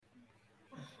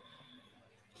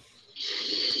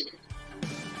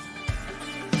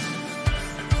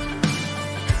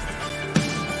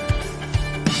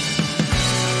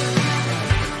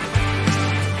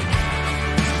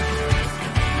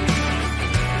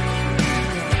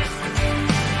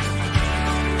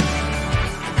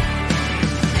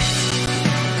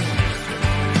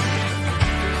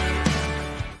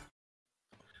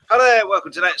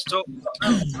welcome to Let's Talk.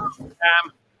 At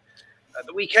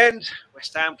the weekend,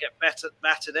 West Ham get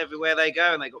battered everywhere they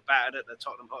go, and they got battered at the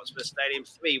Tottenham Hotspur Stadium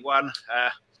 3-1.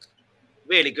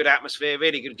 Really good atmosphere,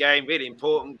 really good game, really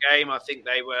important game. I think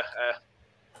they were,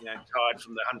 tired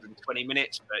from the 120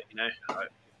 minutes, but I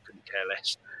couldn't care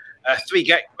less. Three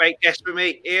great guests for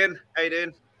me. Ian, how you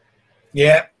doing?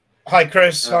 Yeah. Hi,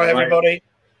 Chris. Hi, everybody.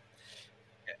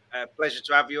 Pleasure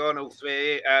to have you on, all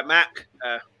three. Mac,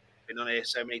 been on here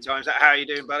so many times. How are you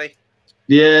doing, buddy?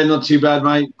 Yeah, not too bad,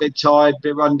 mate. Bit tired,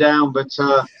 bit run down, but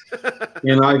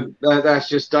that's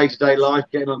just day-to-day life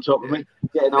getting on top of me,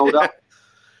 getting older.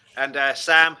 And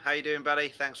Sam, how you doing, buddy?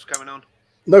 Thanks for coming on.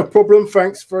 No problem.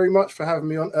 Thanks very much for having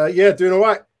me on. Doing all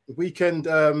right. Weekend,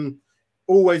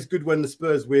 always good when the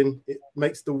Spurs win. It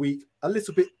makes the week a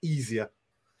little bit easier.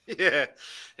 Yeah.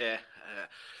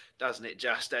 Doesn't it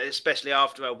just? Especially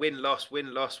after a win-loss,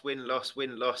 win-loss, win-loss,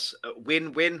 win-loss,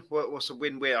 win-win. What's a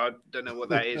win-win? I don't know what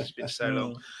that is. It's been so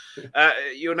long.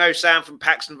 You'll know Sam from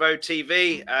Paxton Road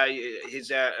TV.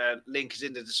 His link is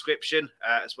in the description,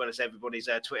 as well as everybody's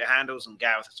Twitter handles. And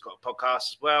Gareth has got a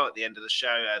podcast as well. At the end of the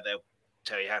show, they'll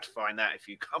tell you how to find that if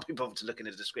you can't be bothered to look in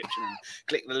the description and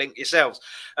click the link yourselves.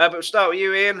 But we'll start with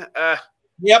you, Ian.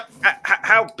 Yep.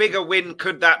 How big a win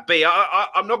could that be?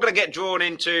 I'm not going to get drawn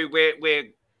into we're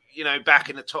back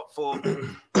in the top four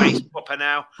base proper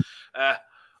now.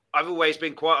 I've always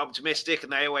been quite optimistic,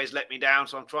 and they always let me down.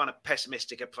 So I'm trying a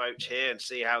pessimistic approach here and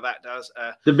see how that does.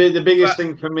 The biggest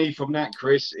thing for me from that,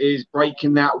 Chris, is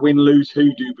breaking that win-lose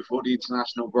hoodoo before the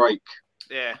international break.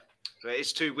 Yeah, but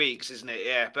it's 2 weeks, isn't it?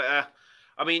 Yeah, but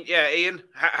Ian,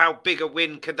 how big a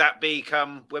win could that be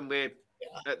come when we're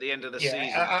at the end of the season?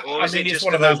 Or is it just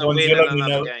one of those ones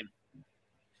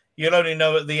you'll only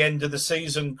know at the end of the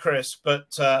season, Chris. But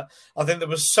I think there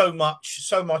was so much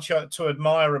to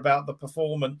admire about the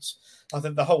performance. I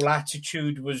think the whole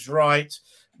attitude was right.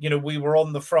 We were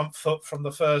on the front foot from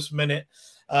the first minute.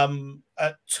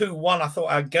 At 2-1, I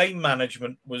thought our game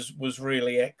management was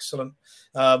really excellent.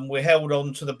 We held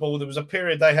on to the ball. There was a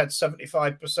period they had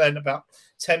 75%, about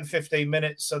 10, 15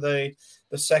 minutes of the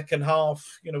second half.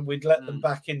 We'd let them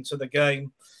back into the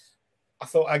game. I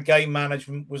thought our game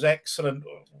management was excellent.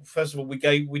 First of all,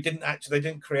 they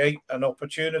didn't create an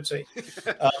opportunity.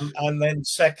 And then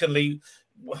secondly,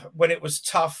 when it was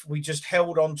tough, we just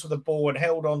held on to the ball and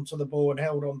held on to the ball and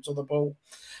held on to the ball.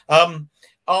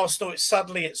 Arsenal,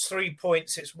 it's 3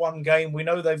 points. It's one game. We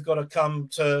know they've got to come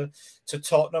to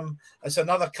Tottenham. It's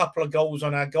another couple of goals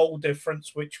on our goal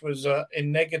difference, which was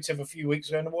in negative a few weeks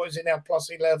ago. And what is it now?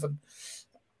 Plus 11.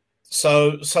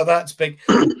 So that's big.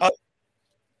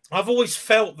 I've always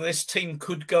felt this team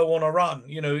could go on a run.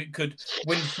 It could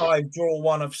win 5, draw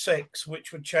 1 of 6,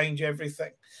 which would change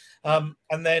everything. And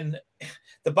then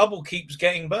the bubble keeps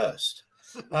getting burst.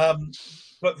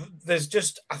 But there's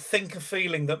just, I think, a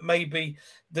feeling that maybe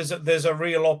there's a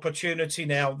real opportunity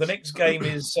now. The next game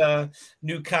is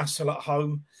Newcastle at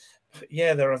home.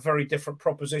 Yeah, they're a very different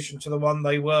proposition to the one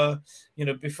they were,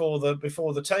 before the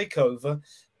takeover.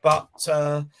 But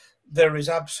there is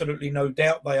absolutely no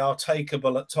doubt they are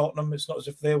takeable at Tottenham. It's not as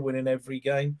if they're winning every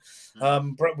game.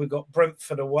 We've got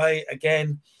Brentford away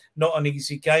again. Not an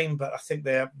easy game, but I think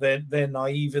they're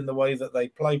naive in the way that they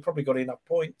play. Probably got enough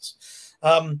points.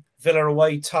 Villa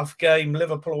away, tough game.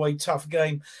 Liverpool away, tough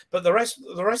game. But the rest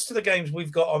of the games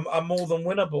we've got are more than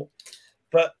winnable.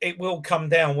 But it will come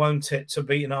down, won't it, to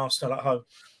beating Arsenal at home?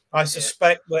 I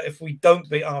suspect that if we don't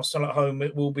beat Arsenal at home,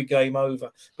 it will be game over.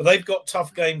 But they've got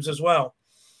tough games as well.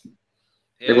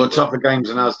 They've got tougher games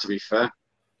than us, to be fair.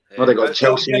 Well, they've got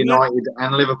Chelsea, United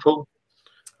and Liverpool.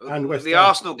 And the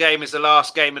Arsenal game is the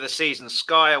last game of the season.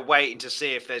 Sky are waiting to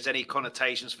see if there's any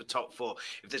connotations for top 4.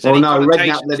 If there's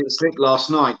Redknapp let it slip last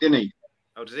night, didn't he?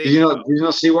 Oh, did he? Did you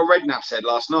not see what Redknapp said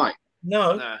last night?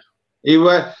 No.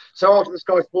 So after the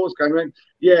Sky Sports game, went,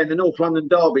 in the North London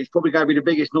derby, it's probably going to be the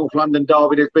biggest North London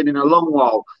derby there's been in a long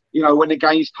while. When the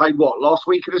game's played, last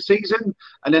week of the season?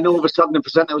 And then all of a sudden the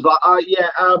presenter was like,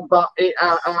 but.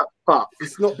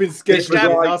 It's not been scheduled.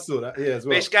 I saw that as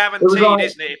well. It's guaranteed,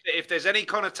 isn't it? If there's any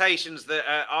connotations that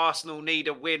Arsenal need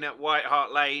a win at White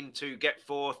Hart Lane to get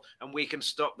 4th and we can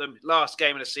stop them, last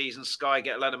game of the season, Sky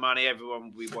get a lot of money,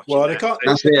 everyone will be watching. Well, they can't.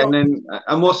 That's it. And then,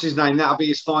 what's his name? That'll be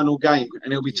his final game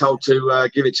and he'll be told to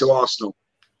give it to Arsenal.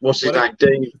 What's his name?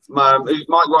 Dean.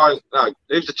 Mike Wright. No,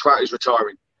 who's the twat who's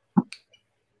retiring?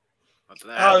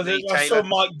 I saw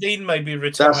Mike Dean maybe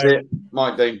retiring. That's it,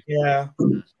 Mike Dean. Yeah.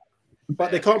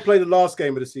 But they can't play the last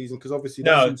game of the season because obviously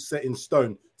that's set in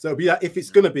stone. So it'll be that if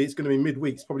it's going to be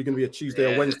midweek. It's probably going to be a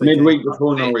Tuesday or Wednesday. Midweek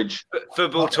before Norwich.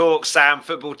 Football talk, Sam.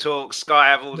 Football talk. Sky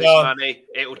have all this money.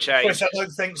 It will change. Chris, I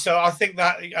don't think so. I think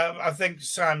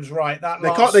Sam's right. That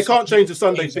they can't change the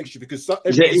Sunday fixture because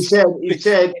he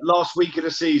said last week of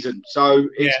the season. So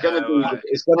it's going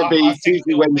to be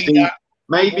Tuesday, Wednesday,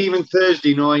 maybe even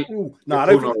Thursday night. No, I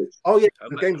don't think. Oh yeah,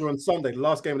 the games are on Sunday. The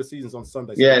last game of the season's on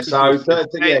Sunday. So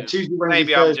Tuesday,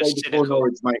 Wednesday, Thursday before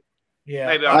Norwich, mate. Yeah,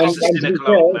 maybe I'm just a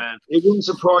cynical old man. It wouldn't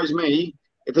surprise me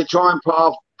if they try and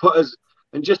put us,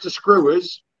 and just to screw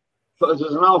us, put us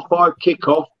as an 5:30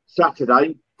 kickoff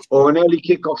Saturday or an early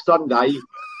kickoff Sunday,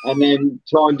 and then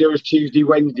try and do us Tuesday,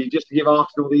 Wednesday, just to give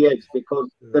Arsenal the edge because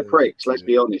they're pricks. Let's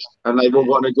be honest, and they've all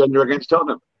got an agenda against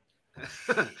Tottenham.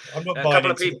 I'm not a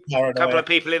couple of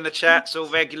people in the chats, all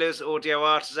regulars. Audio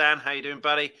Artisan, how you doing,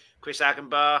 buddy? Chris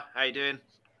Agenbar, how you doing?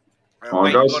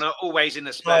 Wayne Bonner, always in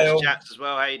the Spurs chats as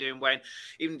well. How you doing, Wayne?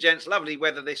 Even gents, lovely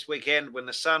weather this weekend when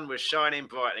the sun was shining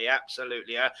brightly.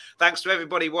 Absolutely. Thanks to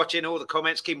everybody watching. All the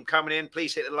comments, keep them coming in.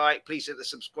 Please hit the like. Please hit the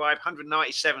subscribe.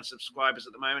 197 subscribers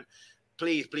at the moment.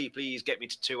 Please get me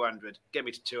to 200. Get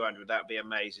me to 200. That'd be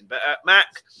amazing. But Mac,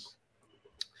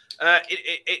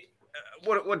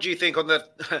 what do you think on the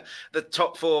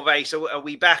top four race? Are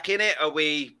we back in it? Are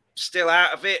we still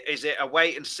out of it? Is it a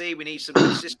wait and see? We need some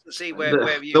consistency.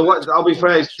 I'll be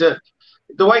fair.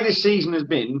 The way this season has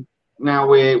been, now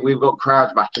we've got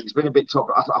crowds back. It's been a bit top.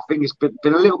 I think it's been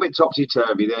a little bit topsy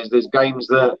turvy. There's games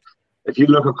that, if you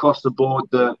look across the board,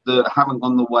 that haven't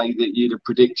gone the way that you'd have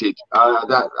predicted.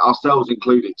 That ourselves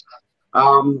included.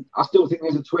 I still think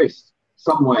there's a twist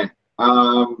somewhere.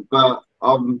 But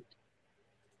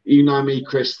you know me,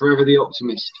 Chris, forever the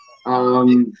optimist. I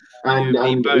think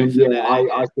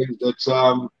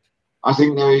that I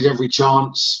think there is every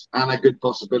chance and a good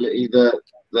possibility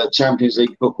that Champions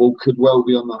League football could well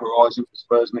be on the horizon for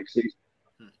Spurs next season.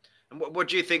 And what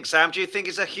do you think, Sam? Do you think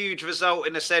it's a huge result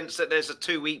in the sense that there's a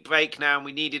 2-week break now and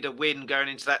we needed a win going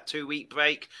into that 2-week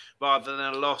break rather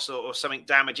than a loss or something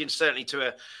damaging? Certainly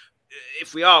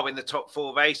if we are in the top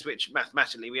four race, which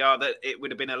mathematically we are, that it would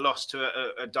have been a loss to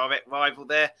a direct rival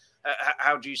there.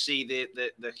 How do you see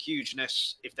the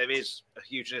hugeness, if there is a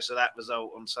hugeness of that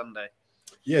result on Sunday?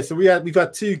 Yeah, so we've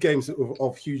had two games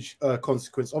of huge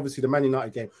consequence. Obviously, the Man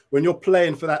United game. When you're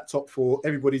playing for that top four,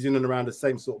 everybody's in and around the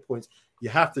same sort of points. You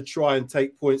have to try and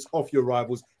take points off your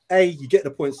rivals. You get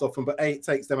the points off them, but it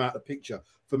takes them out of the picture.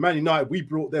 For Man United, we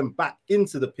brought them back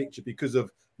into the picture because of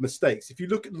mistakes. If you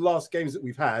look at the last games that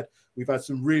we've had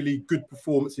some really good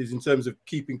performances in terms of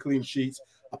keeping clean sheets,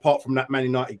 apart from that Man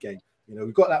United game. You know,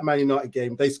 we've got that Man United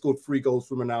game. They scored 3 goals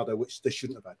from Ronaldo, which they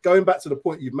shouldn't have had. Going back to the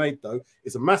point you've made, though,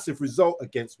 is a massive result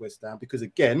against West Ham because,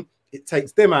 again, it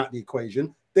takes them out of the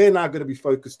equation. They're now going to be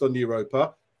focused on the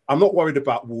Europa. I'm not worried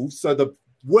about Wolves. So the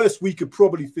worst we could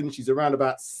probably finish is around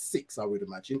about 6, I would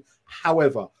imagine.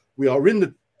 However, we are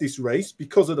in this race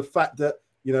because of the fact that,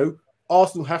 you know,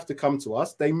 Arsenal have to come to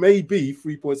us. They may be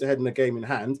 3 points ahead in the game in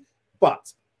hand,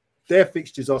 but their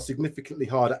fixtures are significantly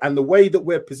harder. And the way that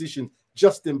we're positioned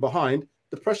just in behind,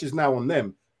 the pressure's now on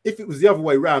them. If it was the other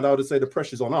way around, I would say the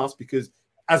pressure's on us because,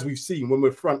 as we've seen, when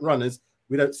we're front runners,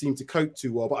 we don't seem to cope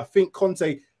too well. But I think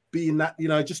Conte, being that, you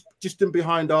know, just in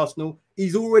behind Arsenal,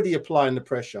 he's already applying the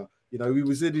pressure. You know, he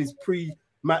was in his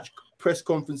pre-match press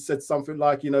conference, said something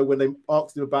like, you know, when they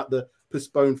asked him about the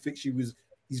postponed fixture,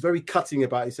 he's very cutting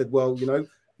about it. He said, well, you know,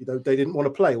 they didn't want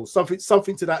to play or something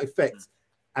to that effect.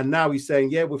 And now he's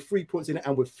saying, yeah, we're 3 points in it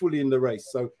and we're fully in the race.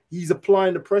 So he's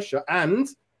applying the pressure. And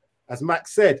as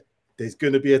Max said, there's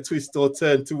going to be a twist or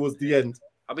turn towards the end.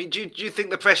 I mean, do you think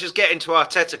the pressure's getting to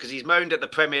Arteta because he's moaned at the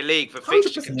Premier League for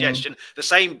fixture 100%. Congestion? The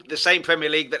same Premier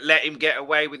League that let him get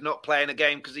away with not playing a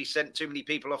game because he sent too many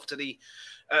people off to the.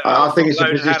 I think it's a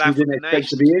position he didn't expect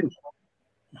to be in.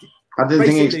 I didn't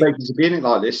think he expected to be in it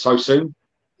like this so soon.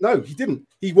 No, he didn't.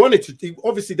 He wanted to.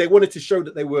 Obviously, they wanted to show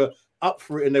that they were up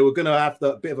for it and they were going to have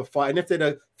a bit of a fight. And if they'd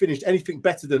have finished anything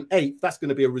better than 8th, that's going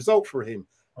to be a result for him.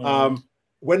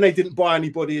 When they didn't buy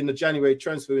anybody in the January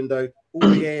transfer window, all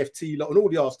the AFT lot and all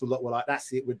the Arsenal lot were like,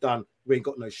 that's it, we're done. We ain't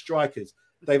got no strikers.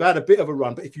 They've had a bit of a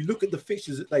run. But if you look at the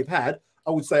fixtures that they've had,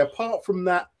 I would say apart from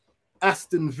that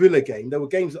Aston Villa game, there were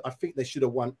games that I think they should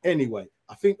have won anyway.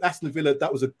 I think Aston Villa,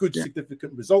 that was a good,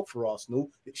 significant result for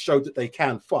Arsenal. It showed that they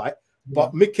can fight.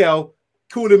 But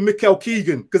call him Mikel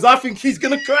Keegan, because I think he's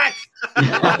going to crack.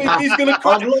 I think he's going to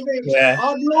crack. I'd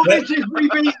love it if we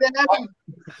beat them.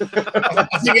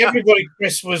 I think everybody,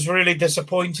 Chris, was really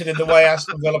disappointed in the way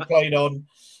Aston Villa played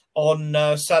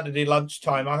on Saturday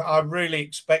lunchtime. I really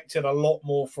expected a lot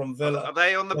more from Villa. Are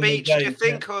they on the beach, do you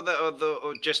think,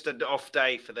 or just an off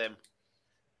day for them?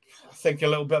 think a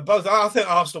little bit both. I think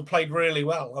Arsenal played really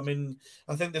well. I mean,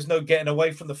 I think there's no getting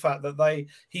away from the fact that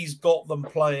he's got them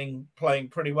playing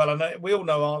pretty well. And we all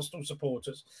know Arsenal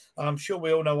supporters, and I'm sure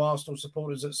we all know Arsenal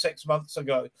supporters that 6 months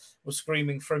ago were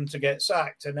screaming for him to get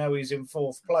sacked, and now he's in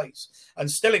 4th place and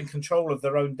still in control of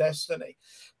their own destiny.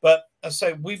 But I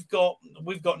say we've got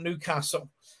Newcastle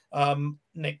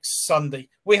next Sunday.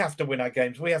 We have to win our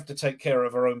games. We have to take care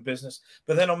of our own business.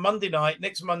 But then on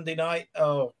next Monday night,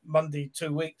 Monday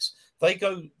 2 weeks, they've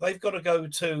got to go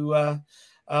to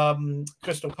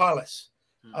Crystal Palace,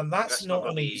 and that's not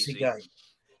an easy game.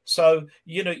 So,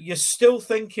 you're still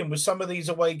thinking with some of these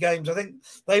away games, I think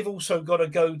they've also got to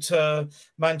go to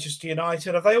Manchester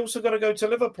United. Have they also got to go to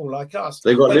Liverpool like us?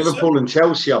 They've got Liverpool and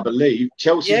Chelsea, I believe.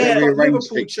 Chelsea,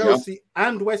 Liverpool, Chelsea,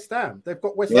 and West Ham. They've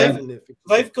got West Ham in there.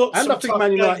 They've got and I think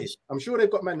Man United. Games. I'm sure they've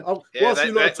got Man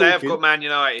United. They have got Man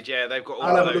United. Yeah, they've got all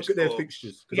I'll have a look at their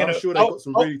fixtures because I'm sure they've got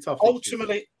some really tough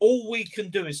ultimately, fixtures. all we can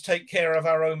do is take care of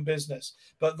our own business.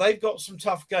 But they've got some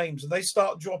tough games, and they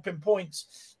start dropping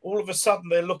points. All of a sudden,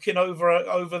 they're looking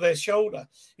over their shoulder.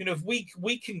 If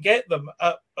we can get them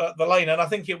at the lane, and I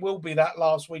think it will be that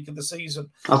last week of the season.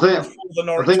 I think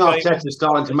Arteta's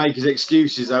starting to make his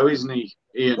excuses, though, isn't he,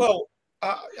 Ian? Well,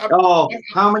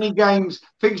 how many games?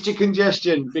 Fixture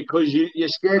congestion because you're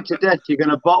scared to death you're going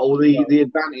to bottle the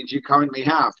advantage you currently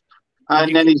have.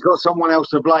 And then he's got someone else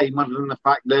to blame other than the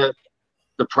fact that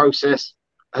the process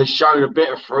has shown a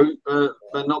bit of fruit, but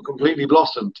not completely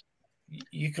blossomed.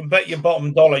 You can bet your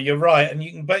bottom dollar, you're right, and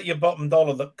you can bet your bottom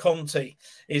dollar that Conte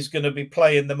is going to be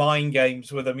playing the mind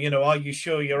games with them. Are you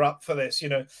sure you're up for this?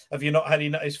 Have you not had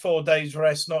enough? Is 4 days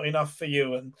rest not enough for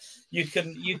you? And you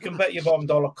can bet your bottom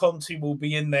dollar Conte will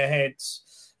be in their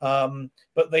heads.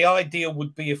 But the ideal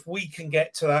would be if we can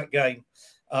get to that game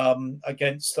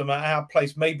against them at our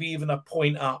place, maybe even a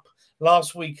point up.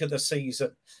 Last week of the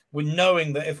season, we're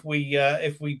knowing that if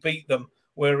we beat them,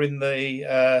 we're in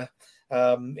the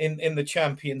in the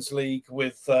Champions League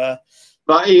with.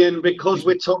 But Ian, because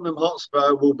we're Tottenham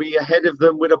Hotspur, we'll be ahead of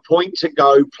them with a point to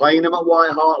go, playing them at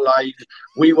White Hart Lane.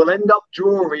 We will end up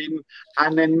drawing,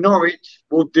 and then Norwich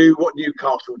will do what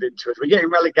Newcastle did to us. We're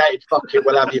getting relegated. Fuck it,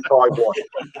 we'll have you 5-1.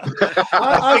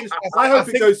 I hope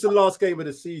it goes to the last game of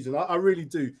the season. I really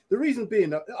do. The reason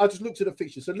being, I just looked at the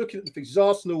fixtures. So looking at the fixtures,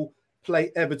 Arsenal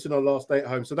play Everton on last day at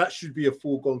home, so that should be a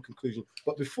foregone conclusion.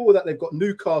 But before that, they've got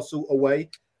Newcastle away.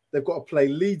 They've got to play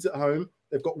Leeds at home.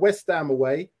 They've got West Ham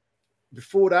away.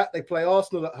 Before that, they play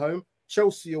Arsenal at home,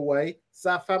 Chelsea away,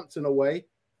 Southampton away,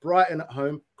 Brighton at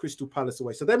home, Crystal Palace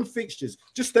away. So them fixtures,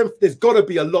 just them, there's got to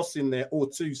be a loss in there or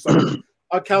two. So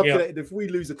I calculated if we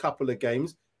lose a couple of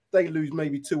games, they lose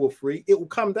maybe 2 or 3. It will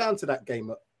come down to that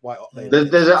game at White Hart Lane.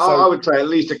 I would say at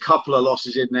least a couple of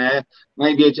losses in there,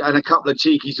 maybe and a couple of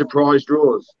cheeky surprise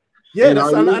draws. Yeah,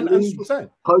 that's what I'm saying.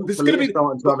 Hopefully, it's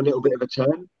starting to have a little bit of a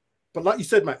turn. But like you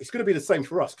said, Matt, it's going to be the same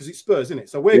for us because it's Spurs, isn't it?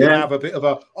 So we're going to have a bit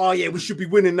of we should be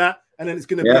winning that, and then it's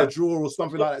going to be a draw or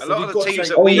something like that. A lot of the teams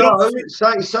that we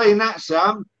saying that,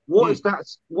 Sam. What is that?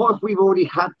 What if we've already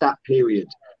had that period?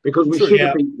 Because we should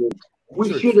have beat them.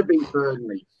 We should have beat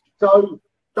Burnley. So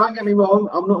don't get me wrong.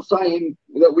 I'm not saying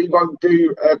that we won't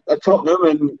do a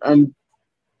Tottenham and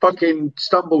fucking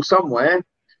stumble somewhere.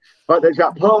 But there's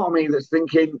that part of me that's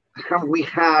thinking, have we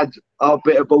had our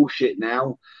bit of bullshit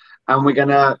now? And we're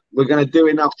gonna do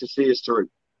enough to see us through.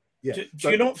 Yeah.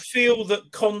 Do you not feel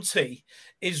that Conte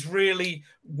is really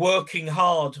working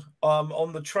hard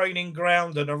on the training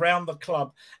ground and around the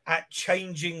club at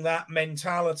changing that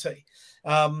mentality?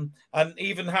 And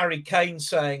even Harry Kane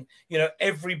saying,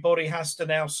 everybody has to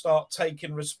now start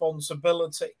taking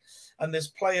responsibility. And there's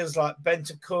players like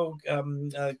Bentancur,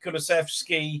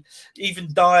 Kulusevski,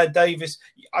 even Dyer Davis.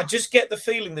 I just get the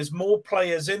feeling there's more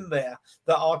players in there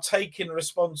that are taking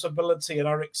responsibility and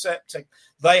are accepting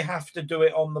they have to do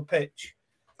it on the pitch.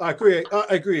 I agree.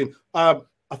 I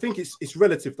think it's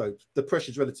relative, though. The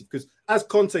pressure's relative because, as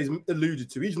Conte's alluded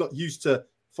to, he's not used to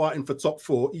fighting for top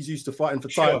 4. He's used to fighting for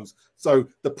titles. So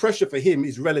the pressure for him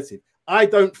is relative. I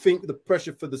don't think the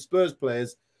pressure for the Spurs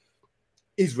players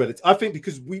is relative. I think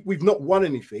because we've not won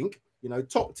anything,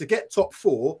 to get top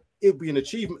 4, it'll be an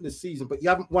achievement this season, but you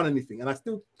haven't won anything. And I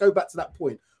still go back to that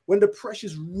point. When the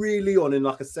pressure's really on in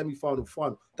like a semi-final,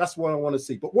 final, that's what I want to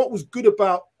see. But what was good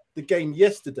about the game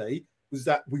yesterday was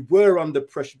that we were under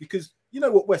pressure because you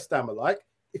know what West Ham are like.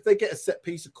 If they get a set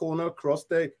piece, a corner, across,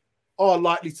 they are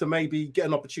likely to maybe get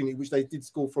an opportunity, which they did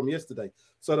score from yesterday.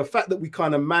 So the fact that we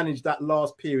kind of managed that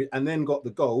last period and then got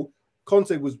the goal,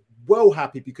 Conte was well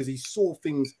happy because he saw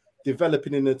things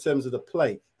developing in terms of the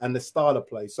play and the style of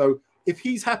play. So if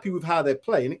he's happy with how they're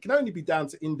playing, it can only be down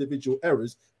to individual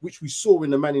errors, which we saw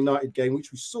in the Man United game,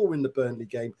 which we saw in the Burnley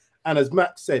game, And as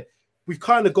Max said, we've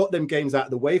kind of got them games out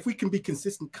of the way. If we can be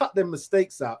consistent, cut them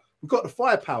mistakes out. We've got the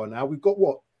firepower now. We've got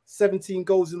 17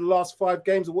 goals in the last 5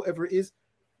 games or whatever it is.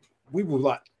 We were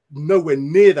like nowhere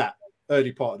near that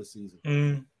early part of the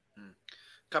season.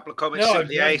 Couple of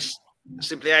comments.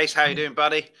 Simply Ace, how you doing,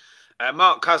 buddy?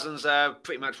 Mark Cousins,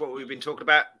 pretty much what we've been talking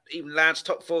about. Even lads,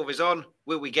 top 4 is on.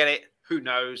 Will we get it? Who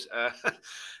knows?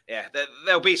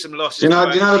 There'll be some losses. Do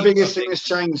you know the biggest thing that's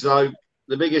changed, though?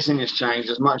 The biggest thing that's changed,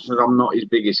 as much as I'm not his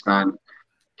biggest fan,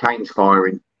 Kane's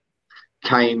firing.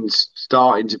 Kane's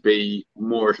starting to be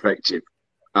more effective.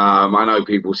 I know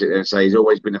people sit there and say he's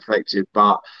always been effective,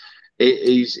 but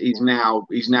he's now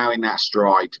in that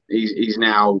stride. He's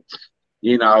now,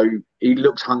 he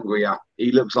looks hungrier.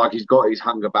 He looks like he's got his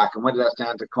hunger back. And whether that's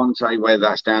down to Conte, whether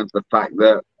that's down to the fact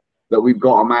that we've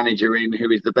got a manager in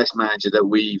who is the best manager that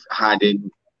we've had in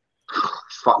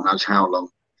fuck knows how long.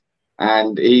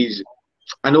 And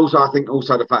also I think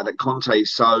the fact that Conte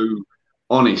is so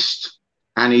honest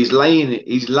and he's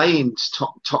laying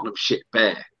Tottenham shit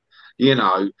bare,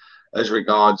 as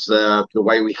regards the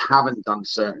way we haven't done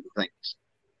certain things.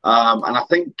 And I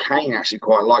think Kane actually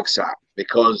quite likes that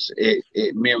because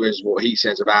it mirrors what he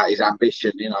says about his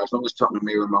ambition. As long as Tottenham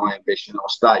mirror my ambition, I'll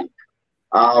stay.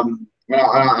 I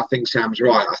think Sam's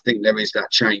right. I think there is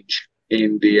that change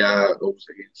in the.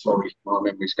 Sorry, my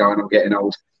memory's going. I'm getting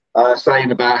old.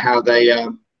 Saying about how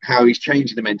he's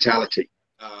changing the mentality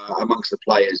amongst the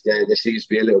players. There seems to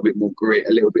be a little bit more grit,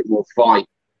 a little bit more fight,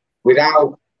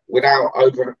 without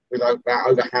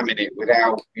overhamming it,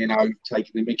 without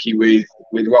taking the mickey with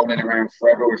rolling around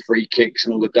forever with free kicks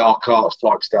and all the dark arts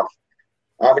type stuff.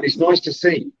 But it's nice to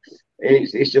see.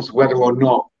 It's just whether or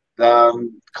not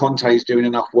Conte's doing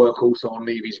enough work also on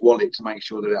Levy's wallet to make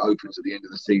sure that it opens at the end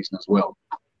of the season as well.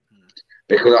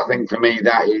 Because I think for me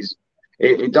that is,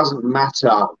 it doesn't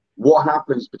matter what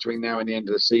happens between now and the end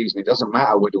of the season. It doesn't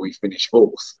matter whether we finish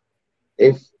 4th.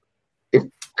 If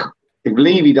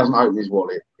Levy doesn't open his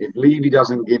wallet, if Levy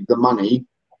doesn't give the money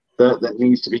that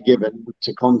needs to be given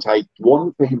to Conte,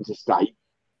 1, for him to stay,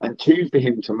 and 2, for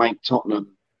him to make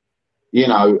Tottenham,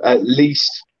 at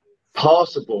least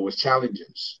passable as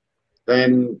challengers,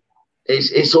 then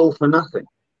it's all for nothing.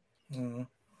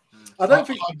 I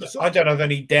don't have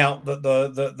any doubt that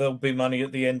there'll be money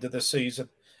at the end of the season.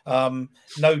 No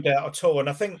doubt at all. And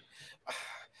I think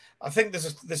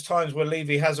there's times where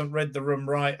Levy hasn't read the room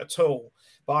right at all.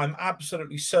 But I'm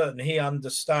absolutely certain he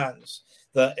understands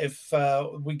that if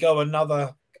we go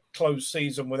another close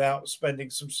season without spending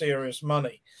some serious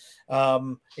money,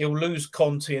 he'll lose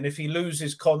Conte. And if he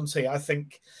loses Conte, I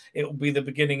think it will be the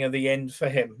beginning of the end for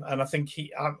him. And I think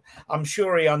I'm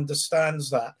sure he understands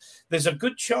that. There's a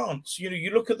good chance,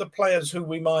 you look at the players who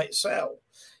we might sell.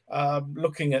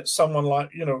 Looking at someone like,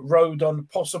 Rodon,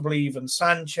 possibly even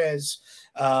Sanchez,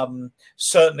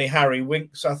 certainly Harry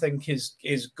Winks, I think is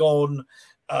gone.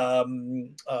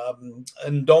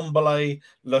 Ndombele,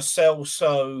 Lo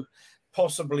Celso,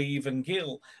 possibly even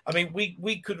Gil. I mean,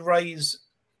 we could raise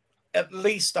at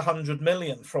least 100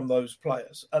 million from those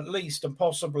players, at least, and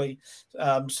possibly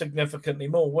significantly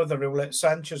more, whether he'll let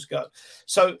Sanchez go.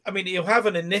 So, I mean, he'll have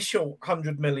an initial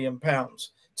 £100 million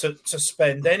to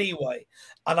spend anyway.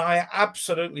 And I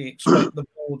absolutely expect the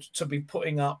board to be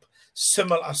putting up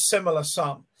a similar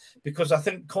sum, because I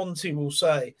think Conte will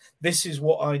say, this is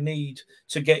what I need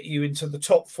to get you into the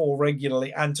top 4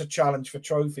 regularly and to challenge for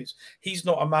trophies. He's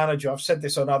not a manager. I've said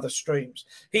this on other streams.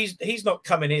 He's not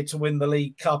coming here to win the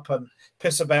League Cup and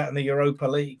piss about in the Europa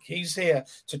League. He's here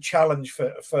to challenge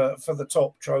for the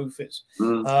top trophies.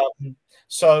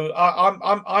 So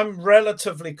I'm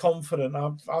relatively confident.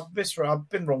 I've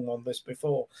been wrong on this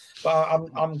before, but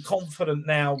I'm confident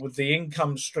now with the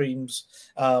income streams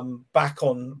back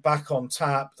on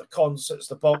tap, the concerts,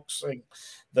 the boxing,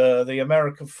 the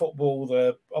American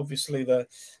football, obviously the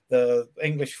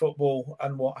English football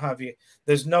and what have you.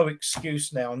 There's no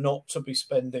excuse now not to be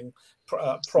spending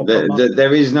proper money.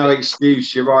 There is no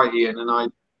excuse. You're right, Ian, and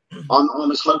I'm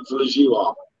as hopeful as you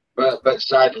are. But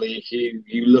sadly, if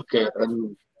you look at,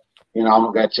 and I'm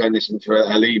not going to turn this into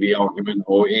a Levy argument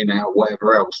or in, out,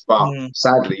 whatever else, but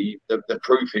sadly, the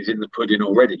proof is in the pudding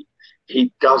already.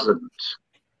 He doesn't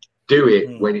do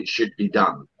it when it should be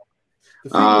done.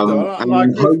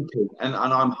 I'm hoping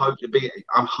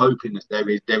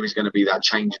that there is going to be that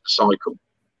change in the cycle.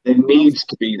 There needs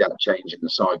to be that change in the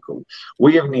cycle.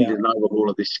 We have needed an overhaul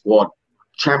of this squad.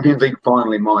 Champions League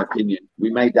final, in my opinion.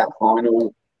 We made that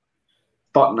final.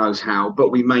 Fuck knows how, but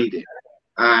we made it.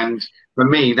 And for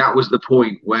me, that was the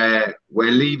point where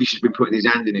Levy should be putting his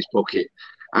hand in his pocket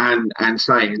and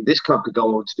saying this club could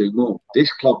go on to do more.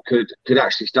 This club could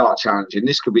actually start challenging.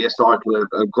 This could be a cycle of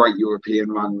a great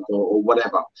European run or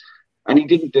whatever. And he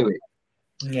didn't do it.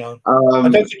 Yeah, I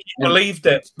don't think he believed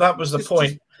it. That was the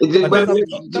point. But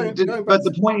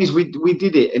the point is, we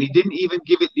did it, and he didn't even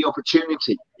give it the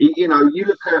opportunity. You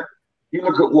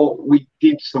look at what we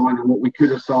did sign and what we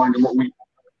could have signed and what we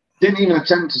didn't even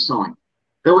attempt to sign.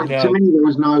 To me,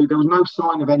 there was no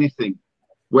sign of anything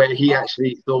where he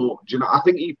actually thought. I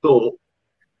think he thought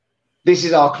this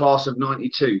is our class of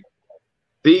 '92.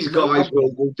 These guys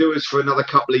will do us for another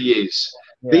couple of years.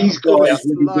 Yeah. These guys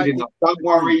will be good enough. Don't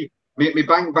worry. My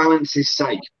bank balance is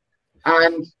safe,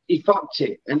 and he fucked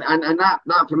it, and that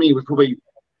for me was probably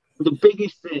the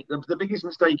biggest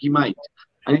mistake he made.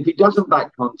 And if he doesn't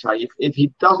back Conte, if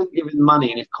he doesn't give him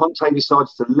money, and if Conte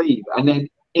decides to leave, and then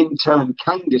in turn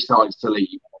Kane decides to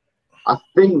leave, I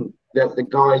think that the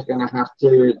guy's going to have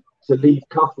to leave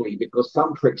Cuffley because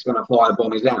some prick's going to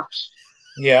firebomb his house.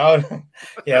 Yeah.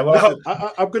 Well,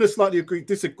 I'm going to slightly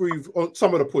disagree on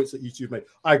some of the points that you two made.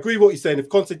 I agree with what you're saying. If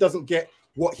Conte doesn't get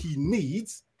what he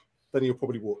needs, then he'll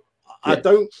probably walk. Yeah.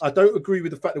 I don't agree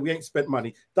with the fact that we ain't spent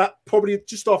money. That probably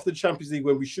just after the Champions League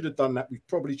when we should have done that, we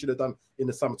probably should have done in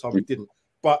the summertime. We didn't.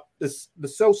 But the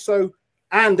Celso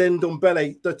and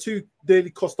Ndombele, the two nearly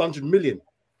cost 100 million.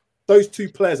 Those two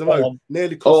players alone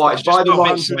nearly cost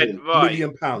 £100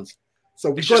 million. So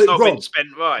we got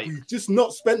it wrong. We've just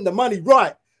not spent the money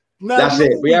right. No, that's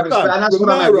it. We haven't spent, and that's what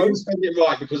I mean. We didn't spend it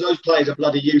right because those players are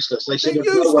bloody useless. They should have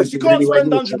useless. You can't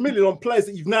spend 100 million on players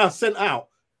that you've now sent out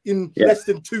in less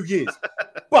than 2 years.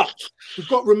 But we've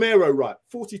got Romero right,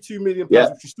 42 million pounds,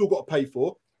 which you still got to pay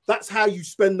for. That's how you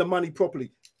spend the money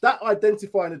properly. That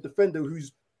identifying a defender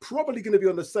who's probably going to be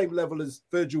on the same level as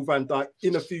Virgil van Dijk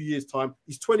in a few years' time.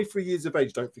 He's 23 years of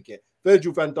age, don't forget.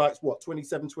 Virgil van Dijk's what,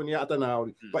 27, 28? I don't know how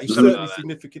old, but he's certainly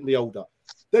significantly older.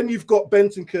 Then you've got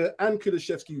Bentancur and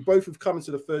Kulusevski, who both have come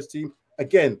into the first team.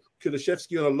 Again,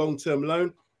 Kulusevski on a long-term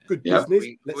loan. Good business.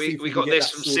 We got this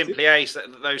from Simply Ace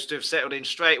that those two have settled in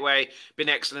straight away, been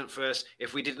excellent for us.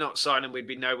 If we did not sign them, we'd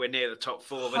be nowhere near the top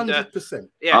four. 100%. Do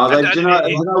you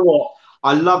know what?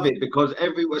 I love it because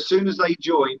as soon as they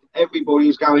joined,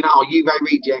 everybody's going, "Oh, Juve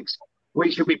rejects.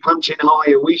 We should be punching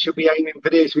higher. We should be aiming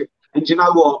for this." And do you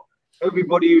know what?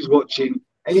 Everybody who's watching,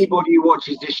 anybody who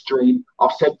watches this stream,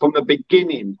 I've said from the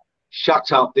beginning,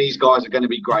 shut up. These guys are going to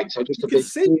be great. So just a big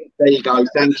there you go.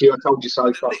 Thank you. I told you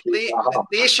so. The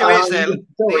issue is there.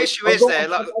 The issue is there.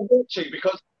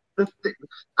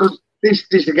 Because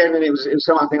this again, and it was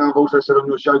something I've also said on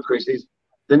your show, Chris, is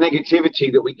the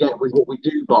negativity that we get with what we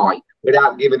do buy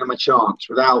without giving them a chance,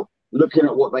 without looking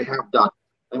at what they have done.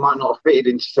 They might not have fitted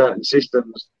into certain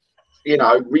systems,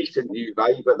 recent Juve,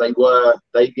 but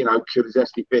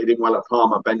Kulusevski fitted in well at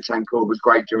Parma. Bentancur was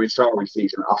great during Sarri's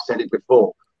season. I've said it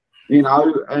before,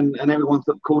 and everyone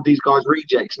called these guys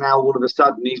rejects. Now all of a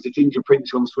sudden he's the ginger prince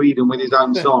from Sweden with his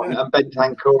own song, and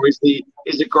Bentancur is the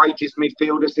greatest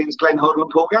midfielder since Glenn Hoddle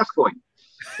and Paul Gascoigne.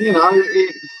 I'm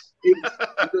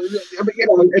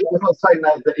not saying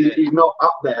that he's not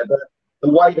up there, but the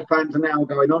way the fans are now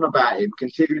going on about him,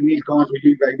 considering these guys were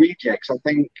Juve rejects, I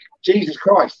think, Jesus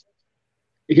Christ,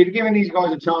 if you'd given these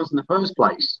guys a chance in the first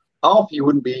place, half you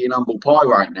wouldn't be eating humble pie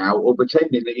right now or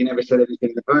pretending that you never said anything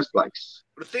in the first place.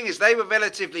 The thing is, they were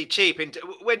relatively cheap.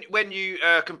 When you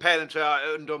compare them to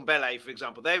Ndombele, for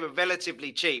example, they were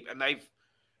relatively cheap, and they've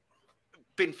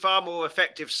been far more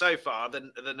effective so far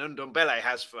than Ndombele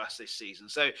has for us this season.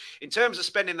 So in terms of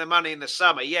spending the money in the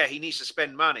summer, he needs to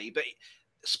spend money, but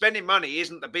spending money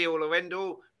isn't the be all or end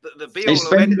all. The be all. It's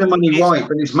spending the money right,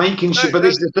 but it's making sure. But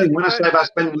this is the thing. When I say about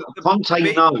spending,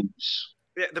 Conte knows.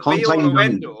 Yeah, the be all or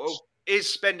end all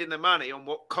is spending the money on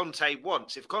what Conte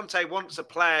wants. If Conte wants a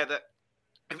player that,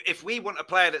 if we want a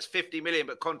player that's 50 million,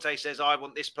 but Conte says I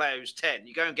want this player who's 10,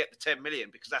 you go and get the 10 million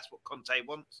because that's what Conte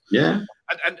wants. Yeah,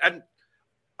 and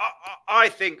I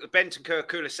think Bentancur,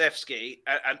 Kulusevski,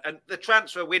 and the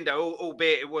transfer window,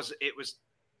 albeit it was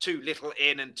too little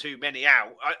in and too many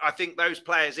out, I think those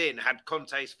players in had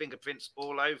Conte's fingerprints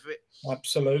all over it.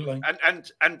 Absolutely.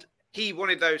 And he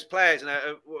wanted those players, and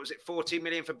what was it, 14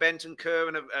 million for Bentancur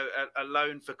and a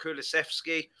loan for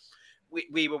Kulusevski.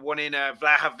 We were wanting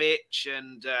Vlahovic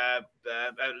and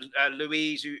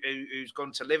Luiz, who's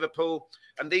gone to Liverpool.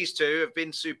 And these two have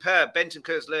been superb.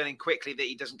 Bentancur's learning quickly that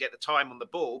he doesn't get the time on the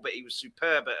ball, but he was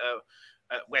superb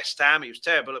at West Ham. He was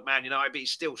terrible at Man United, but he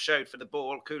still showed for the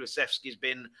ball. Kulusevski's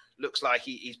looks like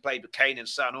he's played with Kane and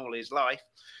Son all his life.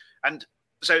 And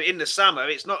So in the summer,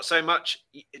 it's not so much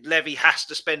Levy has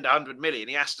to spend 100 million.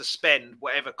 He has to spend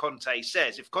whatever Conte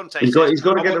says. If Conte he's got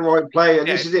to get the right player, and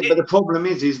this is it. But the problem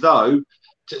is though,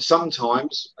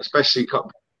 sometimes, especially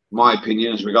my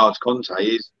opinion as regards Conte,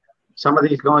 is some of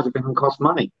these guys are going to cost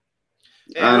money.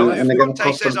 Yeah, and they're going to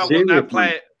cost says, them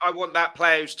I want that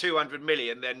player who's 200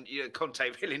 million, then Conte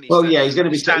really needs he's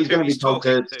going to be told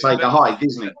to take a hike,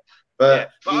 isn't he?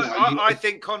 But, I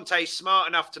think Conte's smart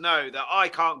enough to know that I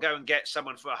can't go and get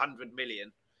someone for 100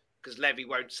 million because Levy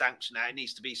won't sanction that. It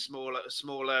needs to be smaller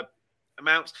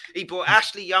amounts. He bought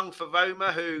Ashley Young for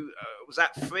Roma, who was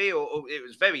that free or it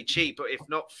was very cheap, but if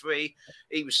not free,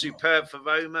 he was superb for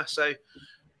Roma. So,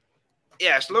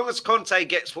 yeah, as long as Conte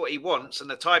gets what he wants and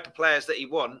the type of players that he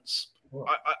wants,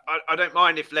 I don't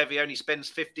mind if Levy only spends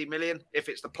 50 million if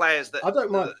it's the players that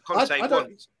Conte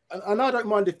wants. And I don't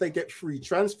mind if they get free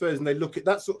transfers and they look at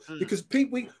that sort because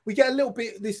people we get a little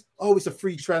bit of this. Oh, it's a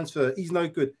free transfer. He's no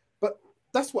good. But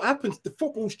that's what happens. The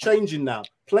football's changing now.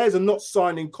 Players are not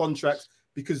signing contracts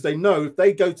because they know if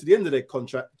they go to the end of their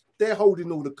contract, they're holding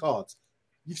all the cards.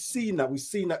 You've seen that. We've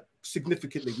seen that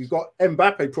significantly. We've got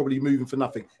Mbappe probably moving for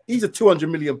nothing. He's a £200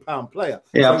 million player.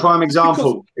 Yeah, so, prime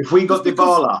example. If we got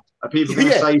Dybala, are people going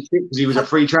to say because he was a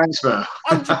free transfer?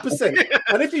 100%.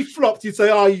 And if he flopped, you'd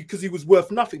say, because he was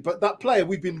worth nothing. But that player,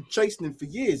 we've been chasing him for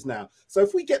years now. So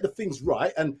if we get the things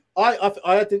right, and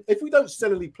if we don't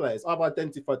sell any players, I've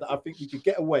identified that I think we could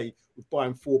get away with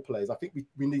buying 4 players. I think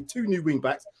we need 2 new wing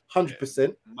backs,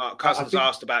 100%. Mark Cousins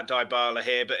asked about Dybala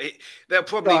here, but there'll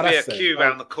probably be a queue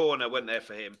around the corner, wouldn't there,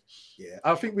 for him? Yeah,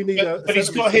 I think we need but he's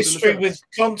got history with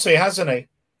Conte, hasn't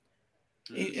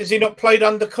he? Has he not played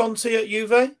under Conte at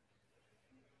Juve?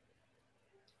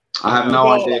 I have no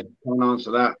idea. Can't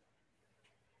answer that.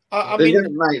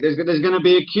 There's going to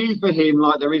be a queue for him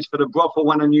like there is for the brothel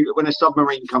when a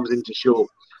submarine comes into shore.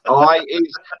 All right,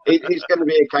 it's going to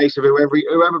be a case of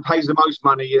whoever pays the most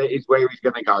money is where he's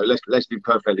going to go. Let's be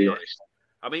perfectly honest.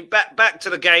 I mean, back to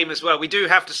the game as well. We do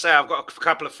have to say I've got a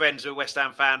couple of friends who are West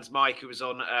Ham fans. Mike, who was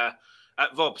on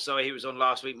Rob, sorry, he was on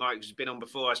last week. Mike, who's been on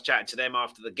before. I was chatting to them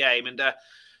after the game, and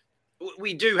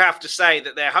we do have to say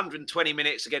that their 120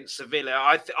 minutes against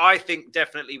Sevilla, I think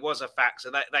definitely was a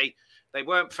factor. That they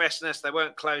weren't pressing us, they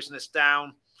weren't closing us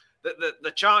down.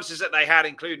 The chances that they had,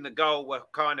 including the goal, were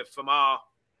kind of from our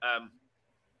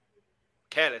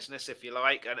carelessness, if you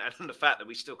like, and the fact that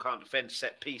we still can't defend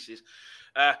set pieces.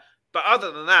 But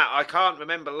other than that, I can't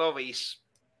remember Lloris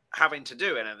having to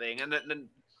do anything. And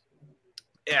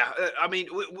yeah, I mean,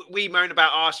 we moan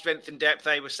about our strength in depth.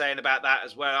 They were saying about that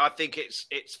as well. I think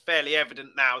it's fairly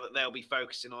evident now that they'll be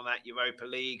focusing on that Europa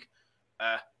League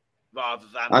rather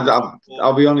than.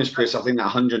 I'll be honest, Chris. I think that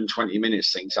 120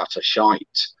 minutes thing's utter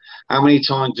shite. How many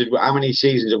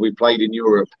seasons have we played in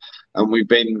Europe and we've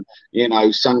been,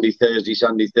 Sunday, Thursday,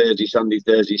 Sunday, Thursday, Sunday,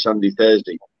 Thursday, Sunday,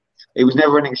 Thursday? It was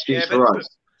never an excuse for us.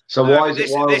 So why is it?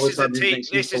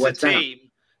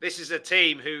 This is a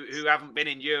team who haven't been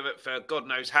in Europe for God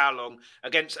knows how long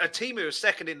against a team who was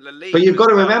second in the league. But you've got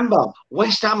to remember,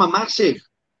 West Ham are massive,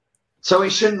 so it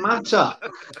shouldn't matter.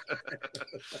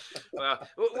 Well,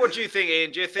 what do you think,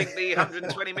 Ian? Do you think the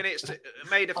 120 minutes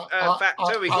made a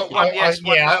factor? We got one yes,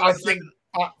 one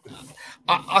no.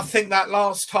 I think that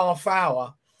last half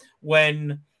hour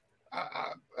when.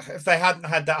 If they hadn't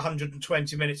had that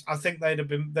 120 minutes, I think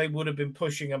they would have been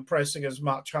pushing and pressing us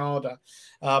much harder.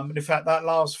 And in fact, that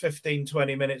last 15,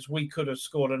 20 minutes, we could have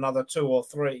scored another 2 or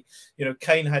 3.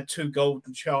 Kane had 2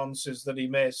 golden chances that he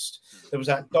missed. There was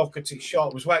that Doherty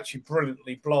shot, was actually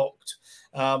brilliantly blocked.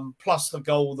 Plus the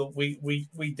goal that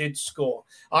we did score.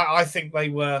 I think they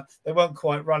weren't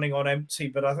quite running on empty,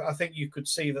 but I think you could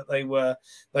see that they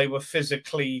were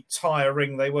physically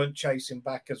tiring. They weren't chasing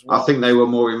back as well. I think they were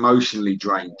more emotionally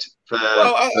drained.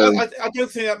 I don't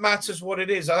think that matters what it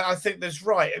is. I think that's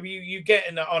right. I mean, you get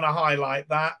on a high like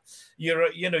that,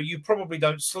 you probably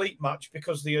don't sleep much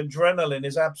because the adrenaline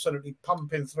is absolutely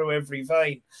pumping through every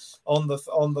vein on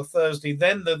the Thursday.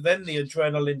 Then the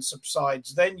adrenaline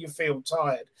subsides. Then you feel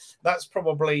tired. That's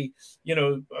probably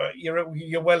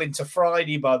you're well into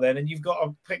Friday by then, and you've got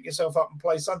to pick yourself up and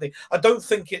play Sunday. I don't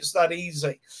think it's that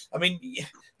easy. I mean,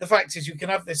 the fact is, you can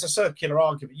have a circular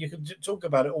argument. You can talk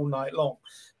about it all night long.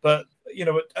 But,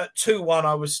 at 2-1,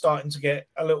 I was starting to get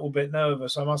a little bit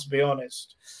nervous, I must be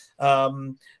honest.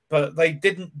 But they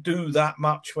didn't do that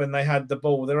much when they had the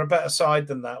ball. They're a better side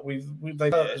than that.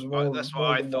 That's what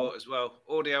I thought as well.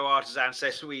 Audio Artisan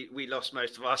says we lost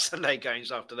most of our Sunday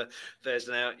games after the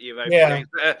Thursday night Europa games.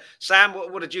 Sam,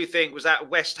 what did you think? Was that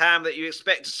West Ham that you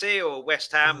expect to see, or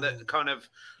West Ham that kind of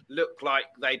looked like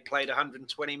they played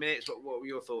 120 minutes? What were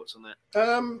your thoughts on that?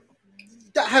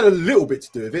 that had a little bit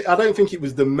to do with it. I don't think it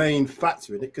was the main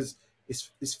factor in it because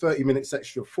it's 30 minutes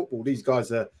extra of football. These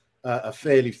guys are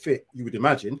fairly fit, you would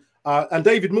imagine. And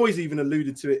David Moyes even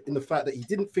alluded to it in the fact that he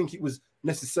didn't think it was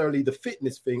necessarily the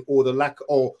fitness thing or the lack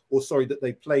that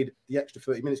they played the extra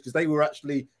 30 minutes because they were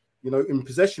actually, in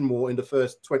possession more in the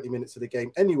first 20 minutes of the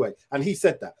game anyway. And he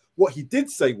said that. What he did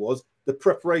say was the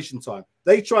preparation time.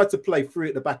 They tried to play three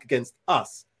at the back against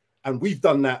us. And we've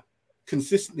done that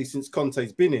consistently since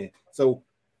Conte's been here. So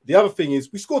the other thing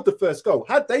is we scored the first goal.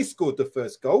 Had they scored the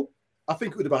first goal, I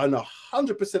think it would have been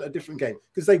 100% a different game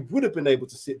because they would have been able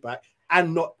to sit back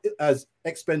and not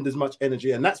expend as much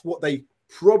energy. And that's what they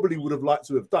probably would have liked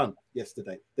to have done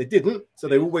yesterday. They didn't, so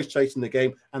they're always chasing the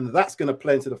game. And that's going to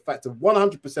play into the fact of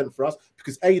 100% for us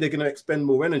because A, they're going to expend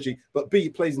more energy, but B,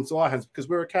 it plays into our hands because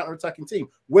we're a counter-attacking team.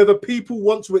 Whether people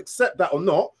want to accept that or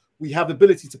not, we have the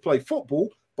ability to play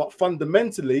football, but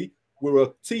fundamentally, we're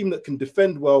a team that can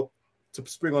defend well to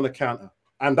spring on a counter.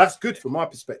 And that's good from my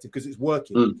perspective because it's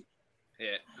working. Mm.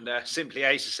 Yeah, and Simply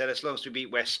Ace said, as long as we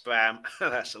beat West Brom,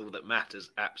 that's all that matters,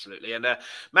 absolutely. And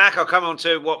Mac, I'll come on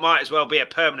to what might as well be a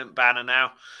permanent banner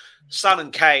now. Son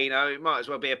and Kane, it might as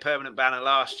well be a permanent banner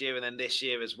last year and then this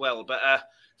year as well. But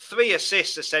 3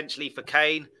 assists essentially for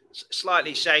Kane.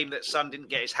 Slightly shame that Son didn't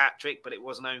get his hat-trick, but it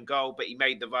was an own goal. But he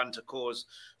made the run to cause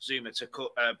Zuma to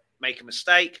make a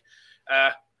mistake.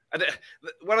 And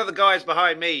one of the guys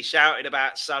behind me shouted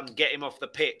about Son, get him off the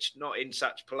pitch, not in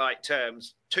such polite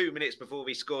terms, 2 minutes before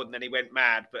he scored, and then he went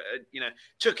mad. But,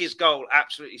 took his goal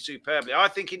absolutely superbly. I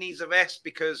think he needs a rest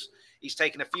because he's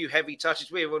taken a few heavy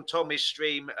touches. We were on Tommy's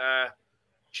stream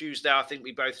Tuesday. I think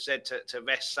we both said to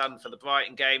rest Son for the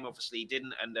Brighton game. Obviously, he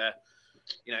didn't. And,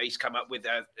 he's come up with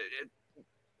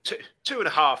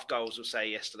 2.5 goals, we'll say,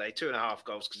 yesterday. 2.5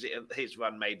 goals because his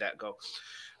run made that goal.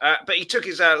 But he took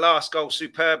his last goal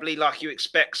superbly, like you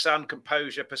expect, Son,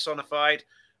 composure personified.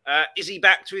 Is he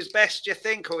back to his best, do you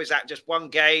think? Or is that just one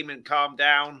game and calm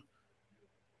down?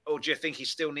 Or do you think he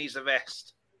still needs a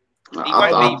rest? He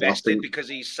won't be rested because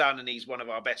he's Son and he's one of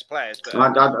our best players. But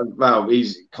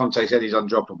Conte said he's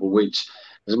undroppable, which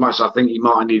as much as I think he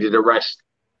might have needed a rest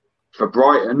for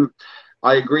Brighton,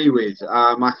 I agree with.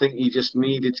 I think he just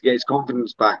needed to get his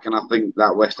confidence back, and I think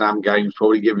that West Ham game's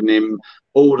probably given him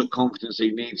all the confidence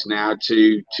he needs now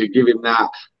to give him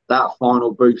that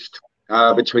final boost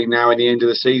between now and the end of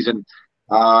the season.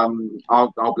 I'll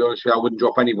be honest with you, I wouldn't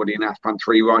drop anybody in that front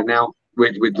three right now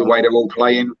with the way they're all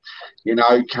playing.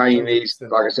 Kane is,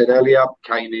 like I said earlier,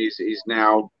 Kane is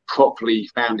now properly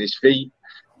found his feet.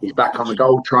 He's back on the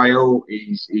goal trail.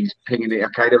 He's pinging it.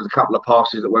 Okay, there was a couple of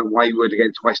passes that went wayward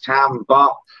against West Ham,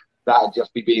 but that'd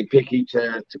just be being picky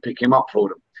to pick him up for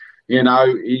them. You'd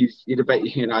have bet,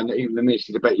 even the miss,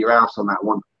 you'd have bet your house on that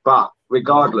one. But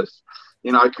regardless,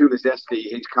 Kulusevski,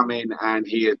 he's come in and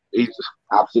he's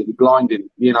absolutely blinding.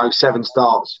 7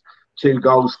 starts, 2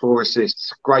 goals, 4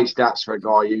 assists. Great stats for a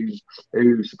guy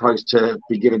who's supposed to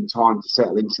be given time to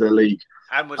settle into the league.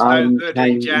 And was no good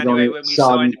in January when we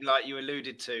signed him, like you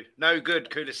alluded to. No good,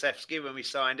 Kulusevski, when we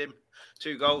signed him.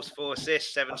 2 goals, 4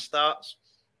 assists, 7 starts.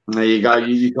 There you go.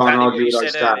 You can't argue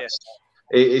those stats.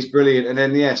 It's brilliant. And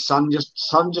then, Son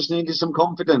just needed some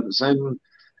confidence. And,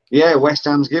 West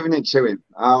Ham's giving it to him.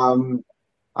 For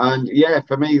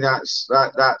me, that's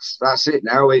it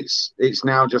now. It's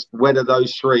now just whether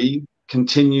those 3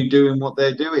 continue doing what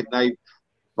they're doing.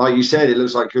 Like you said, it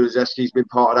looks like Kulusevski's been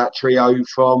part of that trio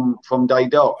from day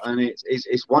dot, and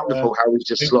it's wonderful how he's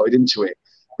just slotted into it.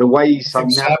 The way he's so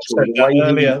natural,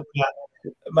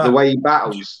 the way he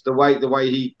battles, the way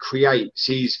he creates.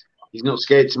 He's not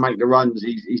scared to make the runs.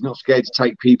 He's not scared to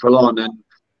take people on,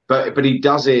 but he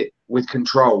does it with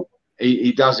control.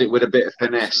 He does it with a bit of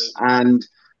finesse, and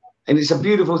it's a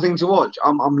beautiful thing to watch.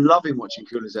 I'm loving watching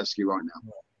Kulusevski right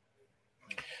now.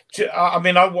 I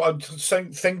mean, I'm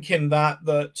thinking that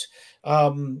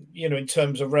in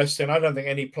terms of resting, I don't think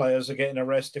any players are getting a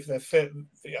rest if they're fit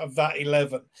of that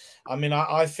 11. I mean,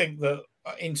 I think that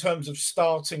in terms of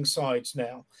starting sides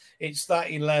now, it's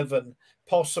that 11,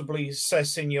 possibly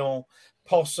Sessegnon,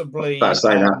 possibly.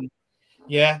 Sessegnon.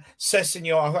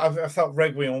 I felt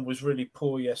Reguilon was really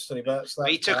poor yesterday, but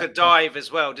he took a dive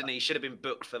as well, didn't he? He should have been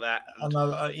booked for that.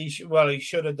 He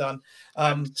should have done.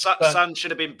 Son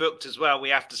should have been booked as well. We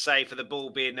have to say, for the ball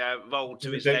being rolled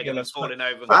to his leg and falling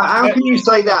over. How can you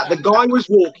say that? The guy was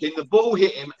walking, the ball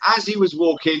hit him as he was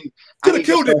walking. Could have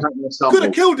killed him. Could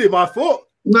have killed him. I thought,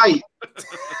 mate,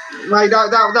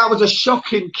 that was a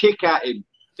shocking kick at him.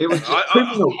 It was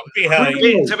criminal.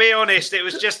 Criminal. To be honest, it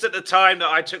was just at the time that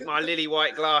I took my lily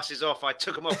white glasses off. I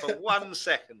took them off for 1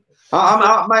 second. Mate,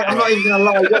 I'm not even going to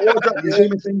lie. What was that? You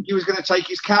seemed to think he was going to take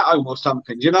his cat home or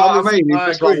something. Do you know what I mean?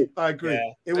 I agree.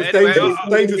 Yeah. It was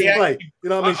dangerous play. You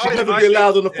know what I mean? Should never be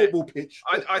allowed on a football pitch.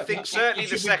 I think certainly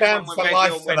the second one for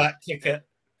life for that kicker.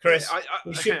 Chris,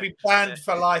 we should be banned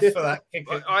for life for that kick.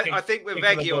 I think with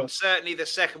Veguion, certainly the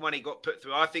second one he got put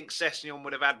through, I think Sessegnon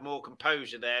would have had more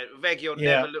composure there. Veguion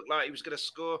never looked like he was going to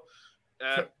score.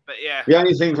 But yeah. The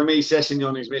only thing for me,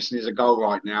 Sessegnon is missing is a goal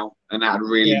right now. And that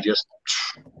really just...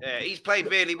 Yeah, he's played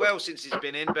really well since he's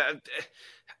been in. But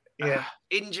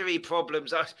injury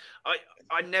problems.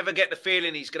 I never get the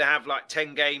feeling he's going to have like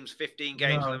 10 games, 15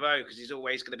 games in a row because he's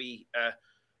always going to be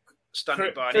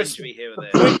stunted by an injury here or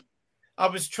there. I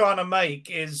was trying to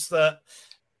make is that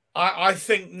I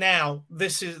think now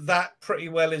that pretty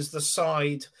well is the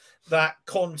side that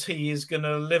Conte is going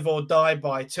to live or die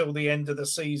by till the end of the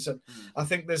season. I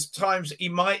think there's times he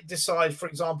might decide, for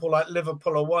example, like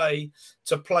Liverpool away,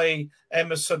 to play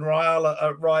Emerson Royal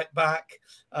at right back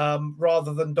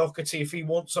rather than Doherty if he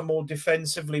wants a more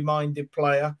defensively minded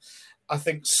player. I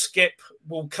think Skip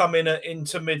will come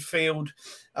into midfield.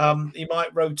 He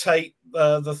might rotate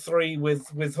the three with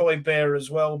Højbjerg as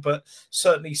well, but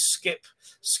certainly Skip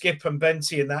and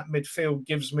Benty in that midfield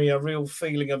gives me a real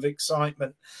feeling of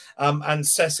excitement. And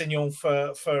Sessegnon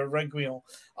for Reguilon.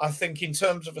 I think in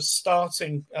terms of a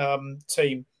starting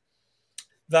team,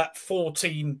 that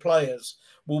 14 players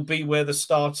will be where the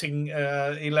starting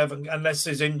 11, unless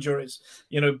there's injuries,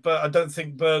 but I don't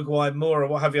think Bergwijn, Moore, or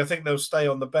what have you, I think they'll stay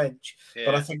on the bench. Yeah.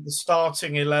 But I think the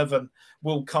starting 11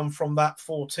 will come from that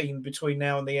 14 between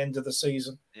now and the end of the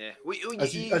season. Yeah.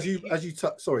 As you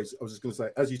sorry, I was just going to say,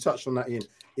 as you touched on that, Ian,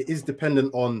 it is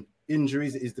dependent on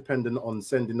injuries. It is dependent on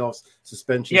sending offs,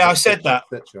 suspensions. Yeah, I said that.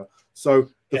 Etc. So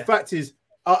the fact is,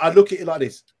 I look at it like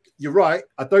this. You're right.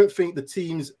 I don't think the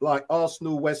teams like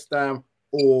Arsenal, West Ham,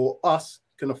 or us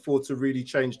can afford to really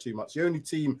change too much. The only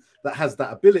team that has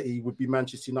that ability would be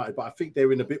Manchester United, but I think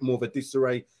they're in a bit more of a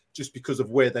disarray just because of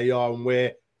where they are and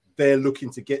where they're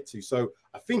looking to get to. So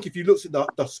I think if you look at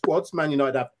the squads, Man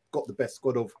United have got the best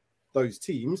squad of those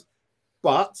teams,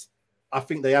 but I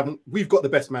think we've got the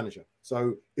best manager.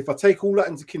 So if I take all that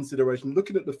into consideration,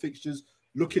 looking at the fixtures,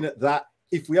 looking at that,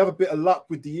 if we have a bit of luck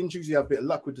with the injuries, we have a bit of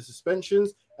luck with the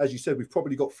suspensions, as you said, we've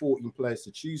probably got 14 players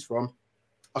to choose from.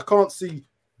 I can't see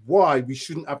why we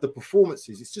shouldn't have the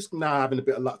performances. It's just now having a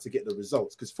bit of luck to get the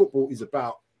results, because football is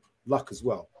about luck as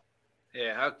well.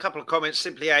 Yeah, a couple of comments.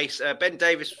 Simply Ace. Ben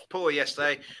Davis was poor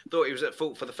yesterday. Thought he was at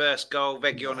fault for the first goal.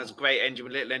 Veguion has a great engine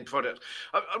with little end product.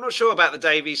 I'm not sure about the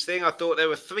Davies thing. I thought there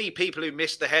were 3 people who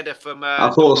missed the header from... I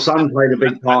thought Son played a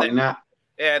big part in that.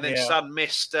 Yeah, and then Son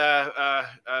missed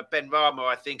Ben Rama,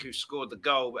 I think, who scored the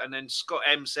goal. And then Scott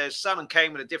M says, Son and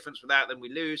Kane with a difference. Without them, we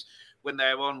lose. When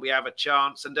they're on, we have a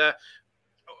chance. And, I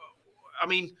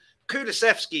mean,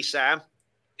 Kulusevski, Sam,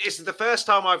 it's the first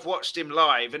time I've watched him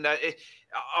live. And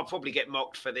I'll probably get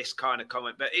mocked for this kind of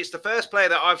comment, but it's the first player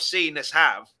that I've seen us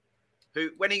have who,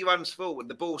 when he runs forward,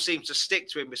 the ball seems to stick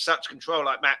to him with such control,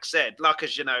 like Max said, like a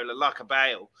Ginola, like a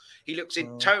Bale. He looks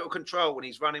in total control when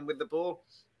he's running with the ball.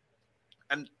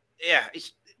 And, yeah,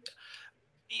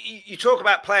 you talk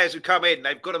about players who come in,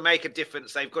 they've got to make a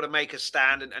difference, they've got to make a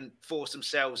stand and force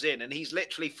themselves in. And he's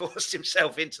literally forced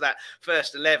himself into that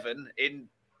first 11 in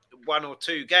 1 or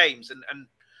 2 games. And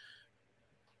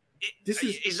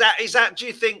is that? Do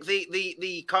you think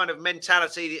the kind of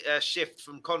mentality shift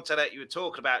from Conte that you were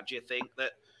talking about? Do you think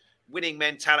that winning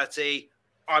mentality?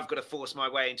 I've got to force my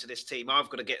way into this team. I've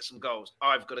got to get some goals.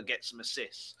 I've got to get some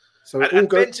assists. So and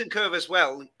Bentancur as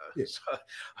well. Yeah.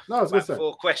 No, I was going to say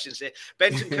 4 questions here.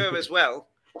 Bentancur as well.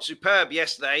 Superb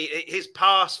yesterday. His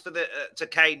pass for to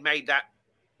Kane made that.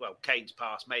 Well, Kane's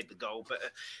pass made the goal, but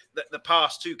the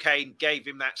pass to Kane gave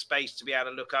him that space to be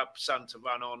able to look up, Son to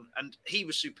run on, and he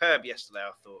was superb yesterday.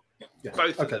 I thought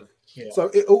both of them. Yeah. So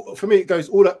for me, it goes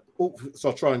all that. So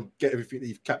I'll try and get everything that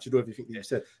you've captured, everything that you've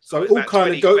said. So it all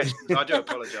kind of goes. I do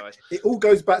apologise. It all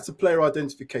goes back to player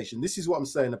identification. This is what I'm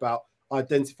saying about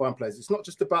identifying players. It's not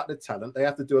just about the talent. They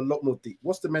have to do a lot more deep.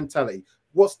 What's the mentality?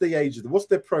 What's the age of them? What's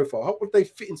their profile? How would they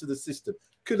fit into the system?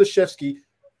 Kulusevski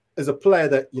is a player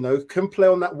that, can play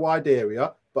on that wide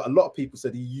area, but a lot of people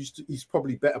said he's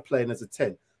probably better playing as a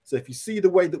 10. So if you see the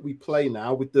way that we play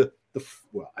now with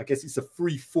I guess it's a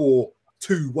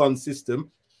 3-4-2-1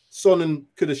 system, Son and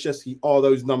Kulusevski are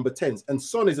those number 10s. And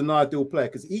Son is an ideal player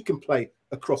because he can play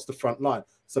across the front line.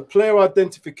 So player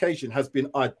identification has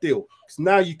been ideal because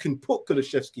now you can put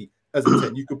Kulusevski as a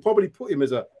 10. You could probably put him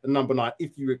as a number 9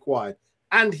 if you required.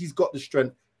 And he's got the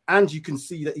strength And you can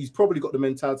see that he's probably got the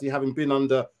mentality having been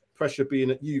under pressure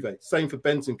being at Juve. Same for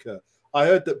Bentancur. I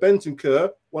heard that Bentancur,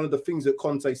 one of the things that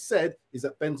Conte said is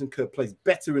that Bentancur plays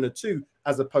better in a 2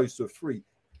 as opposed to a 3.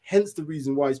 Hence the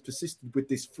reason why he's persisted with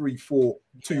this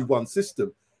 3-4-2-1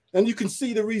 system. And you can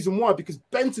see the reason why, because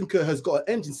Bentancur has got an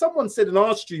engine. Someone said in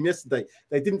our stream yesterday,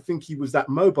 they didn't think he was that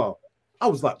mobile. I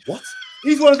was like, what?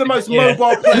 He's one of the most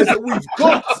mobile players that we've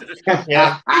got.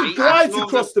 He glides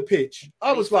across the pitch.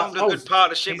 I was like, a good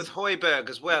partnership with Højbjerg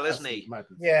as well, isn't he?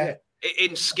 Yeah.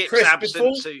 In Skip's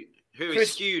absence, who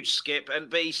is huge, Skip,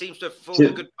 but he seems to have formed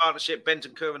a good partnership,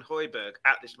 Bentancur and Højbjerg,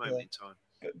 at this moment in time.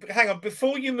 But hang on,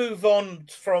 before you move on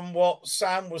from what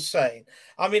Sam was saying,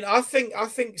 I mean, I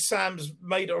think Sam's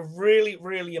made a really,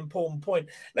 really important point.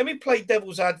 Let me play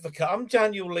devil's advocate. I'm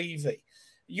Daniel Levy.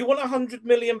 You want £100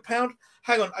 million?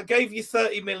 Hang on, I gave you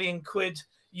 30 million quid.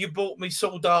 You bought me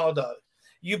Soldado.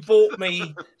 You bought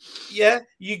me,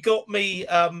 you got me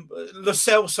Lo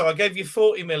Celso. I gave you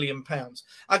 £40 million.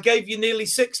 I gave you nearly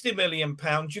 £60 million.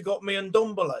 You got me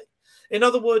Ndombele. In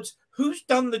other words, who's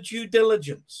done the due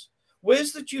diligence?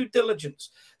 Where's the due diligence?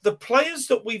 The players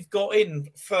that we've got in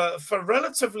for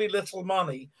relatively little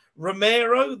money,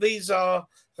 Romero, these are,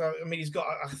 I mean, he's got,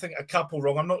 I think, a couple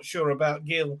wrong. I'm not sure about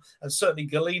Gil, and certainly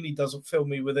Galini doesn't fill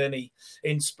me with any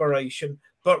inspiration.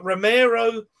 But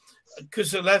Romero,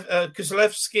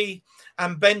 Kuzelewski,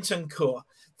 and Bentancur,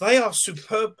 they are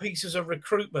superb pieces of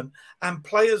recruitment and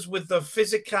players with the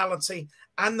physicality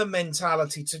and the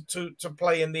mentality to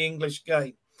play in the English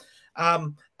game.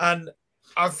 And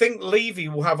I think Levy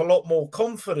will have a lot more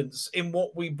confidence in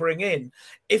what we bring in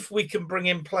if we can bring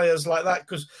in players like that.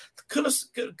 Because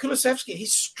Kulusevski,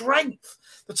 his strength,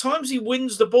 the times he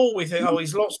wins the ball, we think, oh,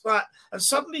 he's lost that, and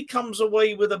suddenly comes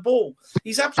away with a ball.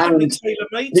 He's absolutely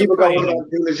tailor-made. People go on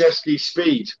about Kulusevski's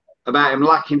speed, about him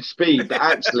lacking speed, but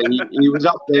actually he was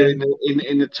up there in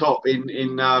the top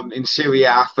in Serie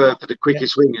A for the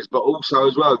quickest wingers, but also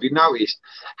as well, have you noticed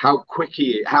how quick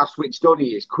he is, how switched on he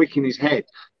is, quick in his head?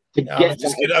 I'm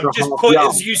just put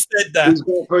as you said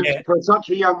that. For such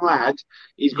a young lad,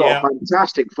 he's got a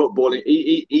fantastic football.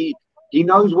 He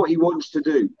knows what he wants to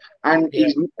do, and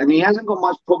he hasn't got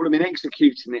much problem in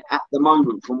executing it at the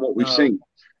moment from what we've seen.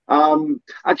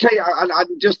 I tell you, I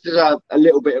just as a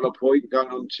little bit of a point going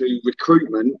on to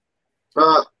recruitment.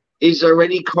 Is there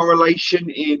any correlation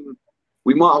in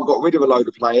we might have got rid of a load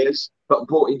of players, but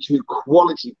brought in 2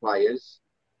 quality players,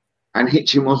 and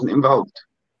Hitchin wasn't involved?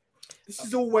 This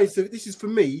is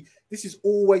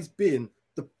always been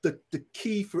the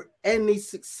key for any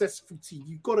successful team.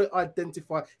 You've got to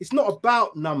identify. It's not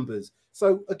about numbers.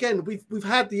 So again, we've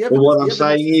had the evidence. Well, what I'm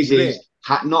saying is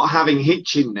not having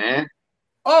Hitchin there.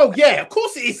 Oh yeah, of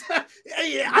course it is.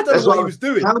 I don't know what he was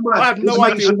doing. I have no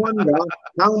idea. Wonder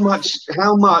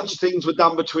how much things were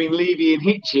done between Levy and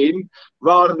Hitchin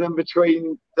rather than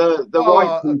between the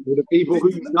right people, the people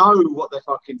who know what they're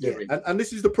fucking doing. And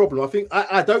this is the problem. I think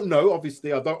I don't know.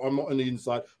 Obviously, I'm not on the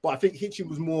inside, but I think Hitchin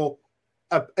was more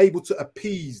able to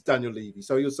appease Daniel Levy.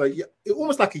 So you'll say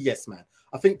almost like a yes man.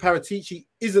 I think Paratici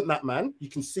isn't that man. You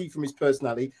can see from his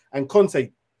personality, and Conte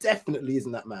definitely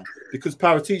isn't that man, because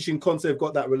Paratici and Conte have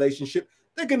got that relationship.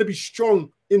 They're going to be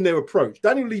strong in their approach.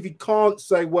 Daniel Levy can't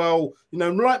say, well,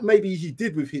 like maybe he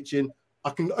did with Hitchin, I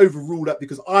can overrule that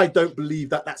because I don't believe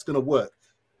that that's going to work.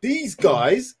 These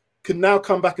guys can now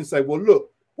come back and say, well, look,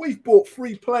 we've brought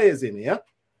 3 players in here.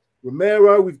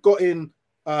 Romero, we've got in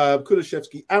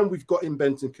Kulusevski, and we've got in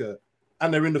Bentancur,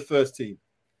 and they're in the first team.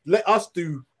 Let us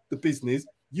do the business.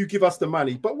 You give us the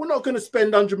money, but we're not going to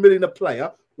spend 100 million a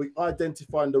player. We're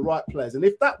identifying the right players. And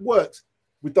if that works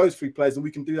with those 3 players, and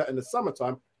we can do that in the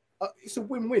summertime, it's a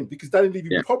win-win, because Daniel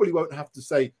Levy probably won't have to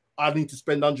say, I need to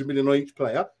spend 100 million on each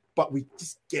player, but we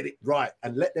just get it right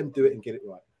and let them do it and get it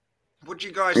right. What do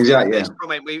you guys think of this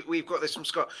comment? We've got this from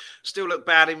Scott. Still look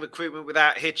bad in recruitment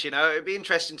without Hitchin. It'd be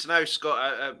interesting to know,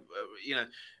 Scott,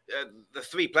 the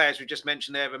 3 players we just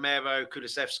mentioned there, Romero,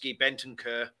 Kulusevski,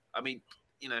 Bentancur. I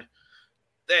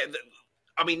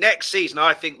mean, next season,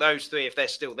 I think those 3, if they're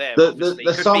still there,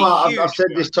 the summer, I've said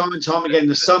this time and time again,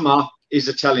 the summer is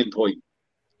a telling point.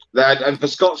 And for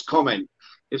Scott's comment,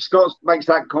 if Scott makes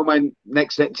that comment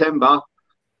next September,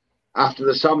 after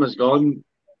the summer's gone,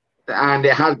 and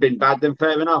it has been bad, then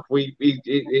fair enough.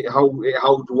 It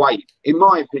holds weight, in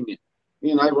my opinion.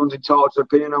 Everyone's entitled to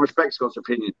opinion. I respect Scott's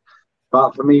opinion,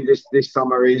 but for me, this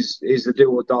summer is the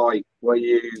do or die, where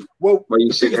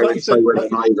you sit there and say whether or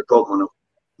not you've got one.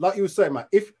 Like you were saying, Matt,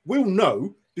 if we'll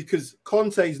know, because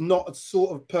Conte's not a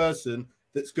sort of person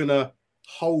that's going to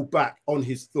hold back on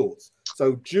his thoughts.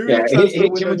 So during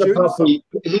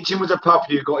Hitchin was a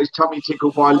puppy who got his tummy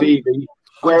tickled by Levy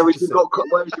Whereas you've got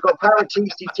Paratici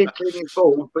tickling his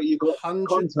balls, but you've got 100%.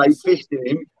 Conte fisting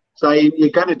him, saying you're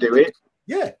going to do it.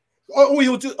 Yeah. Or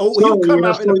he'll come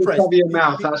out in the press. Your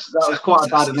mouth. That was quite a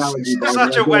bad analogy.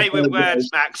 Such a way with words,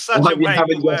 Max. Such a way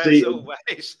with words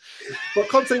always. But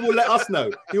Conte will let us know.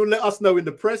 He will let us know in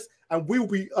the press, and we'll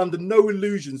be under no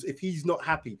illusions if he's not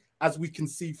happy, as we can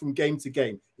see from game to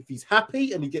game. If he's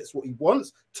happy and he gets what he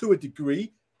wants to a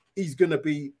degree, he's going to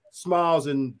be smiles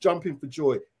and jumping for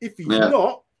joy. If he's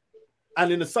not, and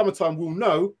in the summertime we'll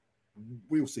know,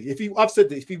 we'll see. I've said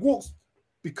that if he walks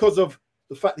because of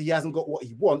the fact that he hasn't got what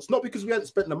he wants, not because we haven't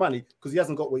spent the money, because he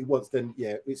hasn't got what he wants, then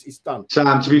it's done.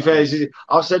 Sam, to be fair,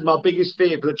 I've said my biggest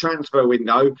fear for the transfer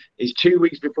window is 2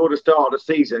 weeks before the start of the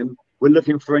season, we're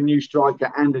looking for a new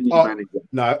striker and a new manager.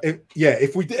 No, and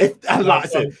like I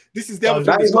said, this is the other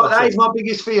thing. That is my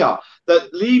biggest fear,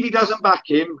 that Levy doesn't back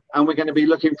him, and we're going to be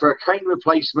looking for a Kane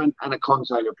replacement and a Conte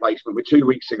replacement with 2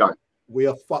 weeks ago. We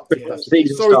are fucked. Sorry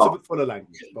for the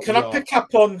language. Can I pick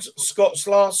up on Scott's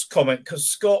last comment? Because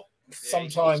Scott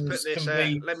sometimes can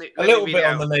be a little bit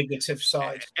on the negative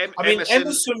side.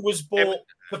 Emerson was bought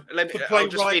I'll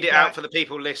just read it out for the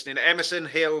people listening. Emerson,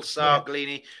 Hill, Sarr,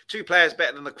 Galini, 2 players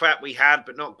better than the crap we had,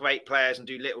 but not great players and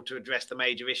do little to address the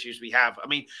major issues we have. I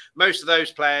mean, most of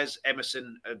those players,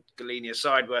 Emerson, Galini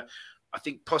aside, were, I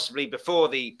think, possibly before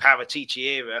the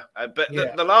Paratici era. But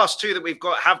the last 2 that we've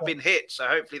got have been hit, so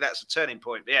hopefully that's a turning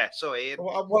point. But sorry, Ian.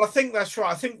 Well, I think that's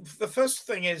right. I think the first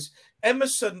thing is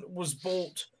Emerson was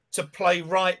bought to play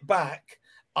right back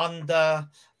under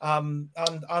Nuno.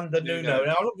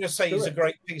 Now, I'm not going to say he's a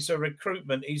great piece of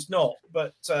recruitment. He's not,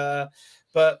 but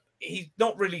he's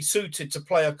not really suited to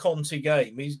play a Conte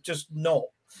game. He's just not.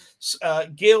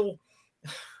 Gil,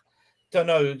 don't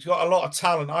know. He's got a lot of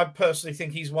talent. I personally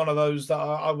think he's one of those that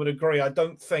I would agree. I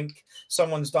don't think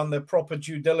someone's done their proper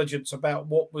due diligence about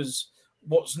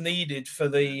what's needed for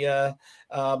the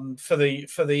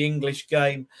English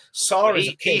game.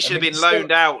 Sarr he should have been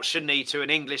loaned out, shouldn't he, to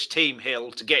an English team, Hill,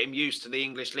 to get him used to the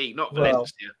English league, not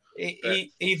Valencia.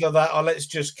 Either that or let's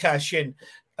just cash in.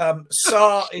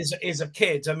 Sarr is a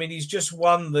kid. I mean, he's just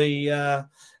won the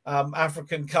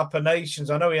African Cup of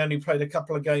Nations. I know he only played a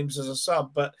couple of games as a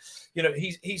sub, but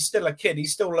he's still a kid.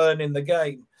 He's still learning the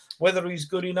game. Whether he's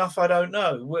good enough, I don't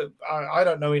know. I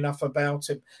don't know enough about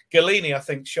him. Galini, I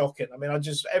think, shocking. I mean,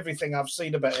 everything I've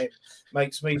seen about him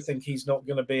makes me think he's not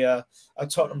going to be a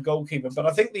Tottenham goalkeeper. But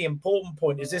I think the important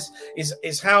point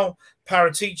is how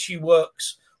Paratici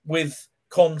works with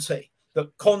Conte.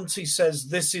 That Conte says,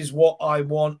 this is what I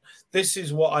want, this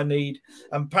is what I need,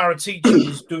 and Paratici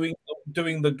is doing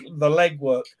the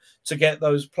legwork to get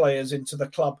those players into the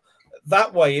club.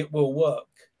 That way, it will work.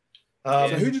 So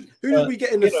who did we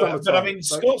get in the summertime? But I mean,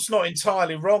 Scott's not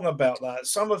entirely wrong about that.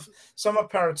 Some of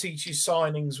Paratici's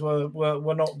signings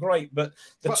were not great, but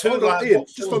Ian,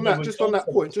 just on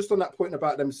that point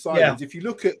about them signings. If you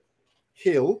look at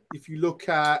Hill, if you look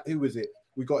at who was it?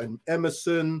 We got in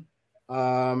Emerson.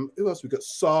 Who else? We got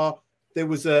Sarr. There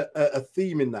was a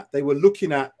theme in that. They were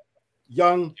looking at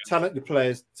young, talented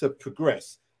players to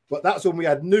progress, but that's when we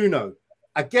had Nuno.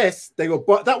 I guess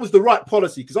that was the right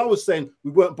policy, because I was saying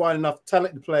we weren't buying enough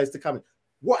talented players to come in.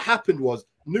 What happened was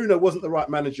Nuno wasn't the right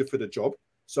manager for the job,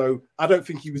 so I don't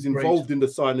think he was involved in the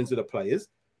signings of the players.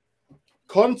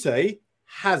 Conte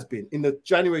has been in the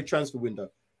January transfer window,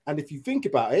 and if you think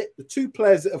about it, the 2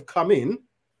 players that have come in,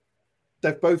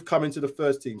 they've both come into the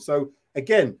first team. So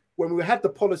again, when we had the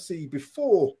policy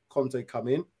before Conte come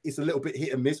in, it's a little bit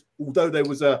hit and miss. Although there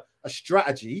was a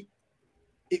strategy,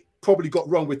 it probably got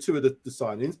wrong with 2 of the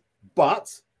signings,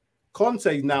 but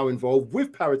Conte now involved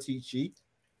with Paratici,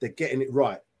 they're getting it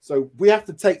right. So we have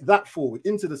to take that forward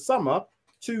into the summer,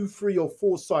 2, 3 or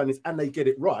 4 signings, and they get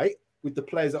it right with the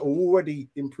players that are already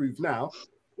improved now.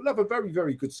 We'll have a very,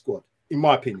 very good squad, in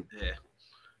my opinion. Yeah.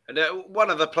 And one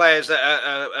of the players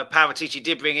that Paratici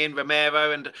did bring in,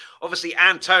 Romero, and obviously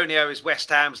Antonio is West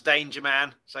Ham's danger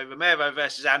man. So Romero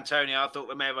versus Antonio, I thought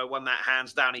Romero won that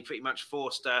hands down. He pretty much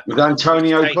forced... Was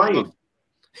Antonio playing?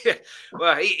 Yeah,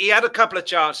 well, he had a couple of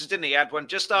chances, didn't he? He had one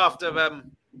just after...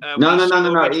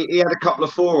 No. He had a couple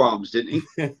of forearms, didn't he?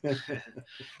 He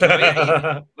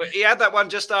had that one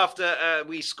just after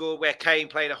we scored, where Kane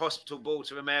played a hospital ball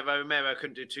to Romero. Romero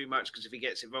couldn't do too much because if he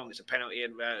gets it wrong, it's a penalty,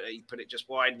 and he put it just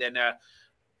wide. Then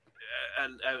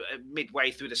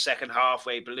midway through the second half,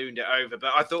 where he ballooned it over.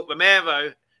 But I thought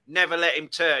Romero never let him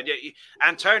turn.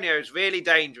 Antonio is really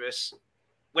dangerous.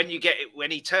 When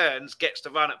he turns, gets to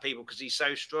run at people because he's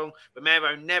so strong.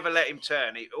 Romero never let him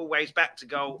turn. He always back to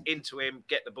goal, into him,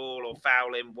 get the ball or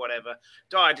foul him, whatever.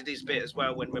 Dyer did his bit as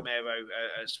well when Romero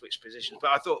switched positions.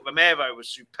 But I thought Romero was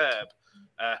superb.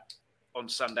 on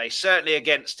Sunday, certainly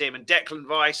against him. And Declan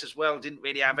Rice as well didn't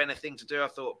really have anything to do. I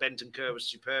thought Bentancur was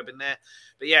superb in there.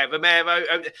 But yeah, Romero,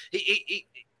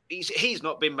 he's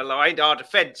not been maligned. Our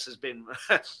defence has been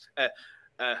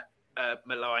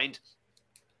maligned.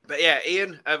 But yeah,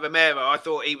 Ian Romero, I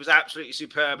thought he was absolutely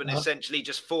superb and essentially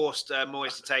just forced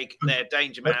Moyes to take their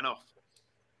danger man off.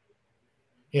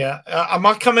 Yeah. Am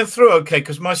I coming through okay?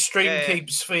 Because my stream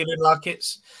keeps feeling like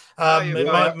it's...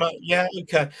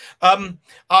 okay.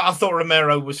 I thought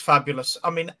Romero was fabulous. I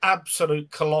mean, absolute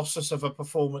colossus of a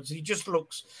performance. He just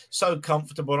looks so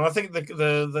comfortable. And I think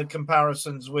the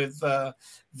comparisons with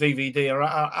VVD are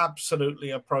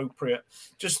absolutely appropriate.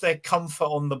 Just their comfort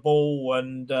on the ball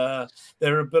and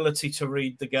their ability to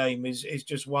read the game is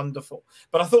just wonderful.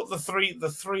 But I thought the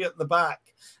three at the back,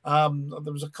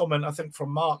 there was a comment, I think, from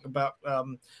Mark about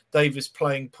Davies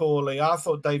playing poorly. I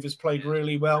thought Davies played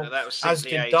really well, as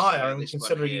did Dyer, and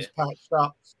considering he's patched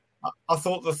up. I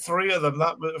thought the three of them,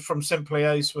 that from Simply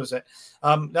Ace, was it?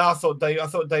 I thought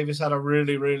Davies had a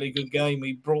really, really good game.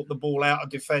 He brought the ball out of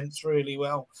defence really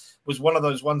well. Was one of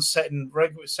those ones setting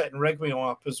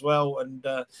Reguilon up as well. And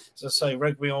as I say,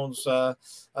 Reguilon's a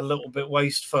little bit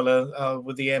wasteful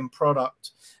with the end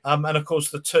product. And of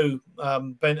course, the two,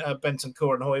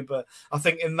 Bentancur and Højbjerg. I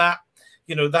think in that,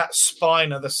 that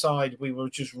spine of the side, we were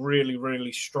just really,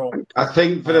 really strong. I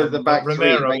think for the back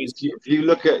Romero three, if you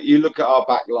look at our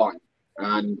back line,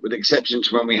 and with the exception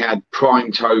to when we had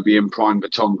prime Toby and prime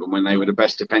Vertonghen, when they were the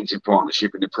best defensive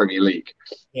partnership in the Premier League.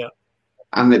 Yeah.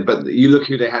 But you look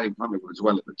who they had in front of them as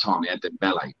well at the time. They had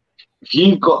Dembele. If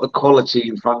you've got the quality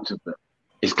in front of them,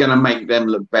 it's going to make them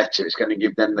look better. It's going to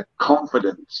give them the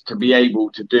confidence to be able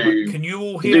to do. Can you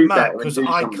all hear Matt? Because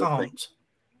I can't.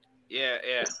 Yeah.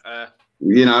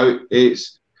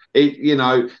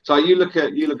 So you look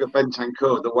at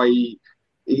Bentancur, the way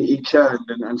he turned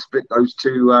and split those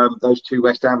two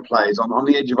West Ham players on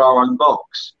the edge of our own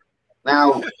box.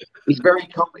 Now he's very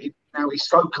now he's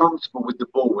so comfortable with the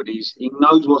ball and he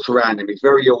knows what's around him. He's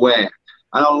very aware,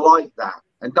 and I like that.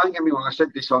 And don't get me wrong, I said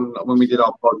this when we did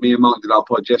our pod. Me and Mark did our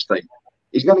pod yesterday.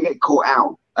 He's going to get caught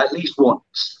out at least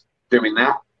once doing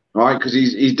that, right? Because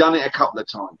he's done it a couple of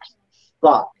times,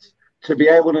 but to be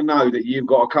able to know that you've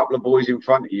got a couple of boys in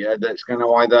front of you that's going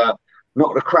to either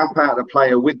knock the crap out of the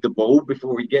player with the ball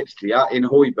before he gets to you in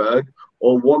Højbjerg,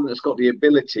 or one that's got the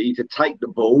ability to take the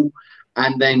ball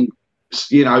and then,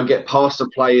 get past the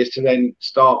players to then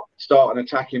start an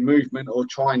attacking movement or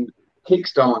try and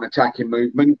kickstart an attacking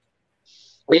movement.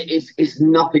 It's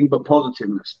nothing but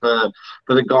positiveness for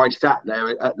the guy sat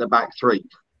there at the back three.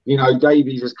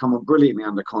 Davies has come on brilliantly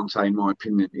under Conte, in my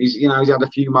opinion. He's had a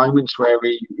few moments where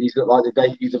he's looked like the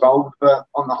Davies of old, but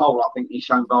on the whole, I think he's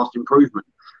shown vast improvement.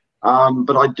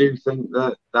 But I do think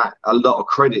that a lot of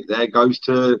credit there goes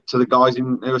to the guys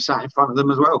who are sat in front of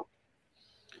them as well.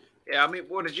 Yeah, I mean,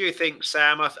 what did you think,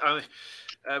 Sam?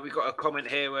 We've got a comment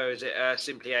here. Where is it?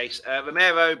 Simply Ace.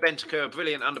 Romero, Bentancur,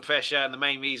 brilliant under pressure, and the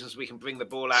main reasons we can bring the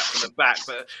ball out from the back.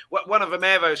 But one of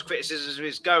Romero's criticisms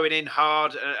is going in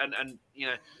hard, and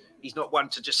he's not one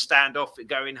to just stand off and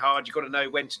go in hard. You've got to know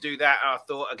when to do that. I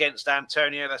thought against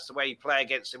Antonio, that's the way you play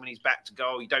against him when he's back to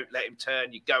goal. You don't let him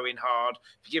turn. You go in hard.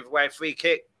 If you give away a free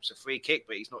kick, it's a free kick,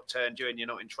 but he's not turned you and you're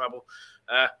not in trouble.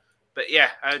 But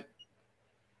yeah,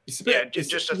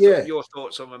 your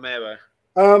thoughts on Romero.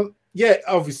 Yeah,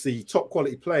 obviously, top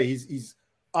quality play. He's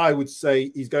I would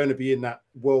say he's going to be in that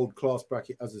world class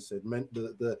bracket, as I said. Meant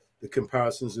the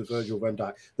comparisons with Virgil van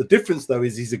Dijk. The difference, though,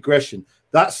 is his aggression.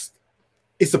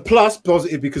 It's a plus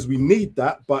positive because we need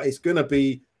that, but it's going to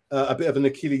be a bit of an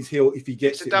Achilles heel if he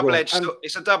gets it wrong.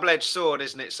 It's a double-edged sword,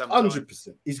 isn't it? Sometimes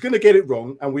 100%. He's going to get it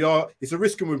wrong, and it's a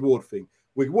risk and reward thing.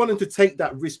 We want him to take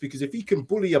that risk because if he can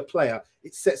bully a player,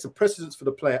 it sets a precedence for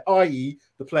the player, i.e.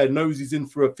 the player knows he's in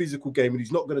for a physical game and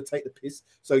he's not going to take the piss.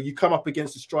 So you come up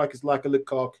against the strikers like a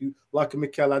Lukaku, like a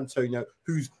Mikel Antonio,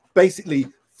 who's basically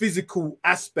physical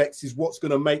aspects is what's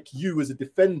going to make you as a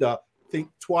defender think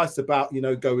twice about,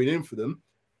 going in for them.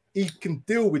 He can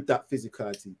deal with that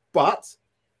physicality, but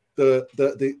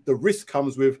the risk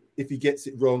comes with if he gets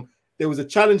it wrong. There was a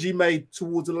challenge he made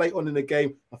towards late on in the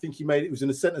game. I think it was in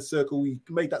the centre circle. He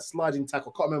made that sliding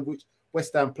tackle. I can't remember which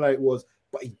West Ham player it was,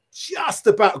 but he just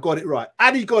about got it right.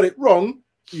 Had he got it wrong,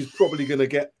 he's probably going to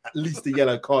get at least a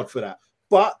yellow card for that.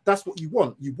 But that's what you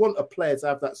want. You want a player to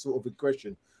have that sort of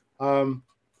aggression.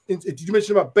 Did you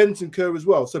mention about Bentancur as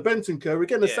well? So Bentancur,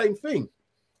 again, the same thing.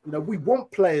 We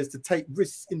want players to take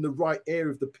risks in the right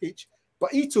area of the pitch,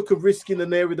 but he took a risk in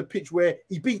an area of the pitch where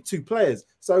he beat two players.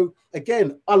 So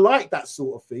again, I like that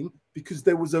sort of thing because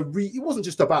there was it wasn't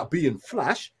just about being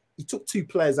flash. He took two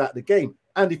players out of the game.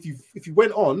 And if you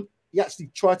went on, he actually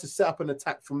tried to set up an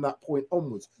attack from that point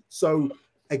onwards. So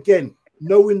again,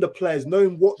 knowing the players,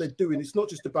 knowing what they're doing, it's not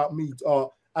just about me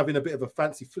having a bit of a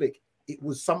fancy flick. It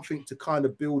was something to kind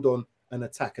of build on an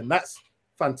attack, and that's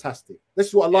fantastic. This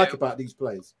is what I like about these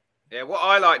players. Yeah, what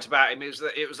I liked about him is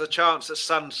that it was a chance that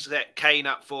Son set Kane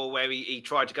up for, where he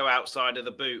tried to go outside of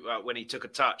the boot when he took a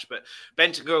touch, but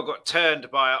Bentancur got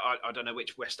turned by I don't know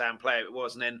which West Ham player it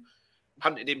was, and then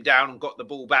hunted him down and got the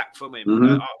ball back from him.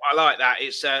 Mm-hmm. I like that.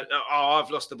 It's I've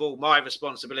lost the ball, my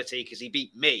responsibility, because he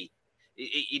beat me.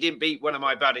 He didn't beat one of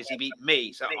my buddies. He beat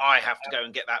me, so I have to go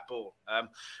and get that ball.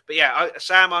 But yeah,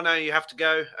 Sam, I know you have to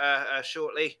go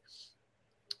shortly.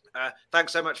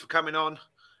 Thanks so much for coming on.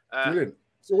 Brilliant.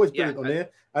 It's always brilliant on here.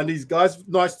 And these guys,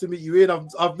 nice to meet you, Ian.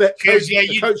 I've met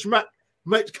Coach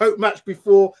Match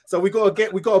before, so we got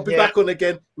to be back on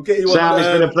again. We'll get you on. Sam, it's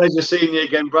been a pleasure seeing you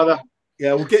again, brother.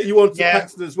 Yeah, we'll get you on to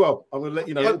Paxton as well. I'm going to let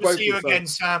you know. Hope to see you again,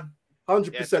 Sam.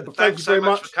 100%. But thank you very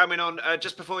much for coming on.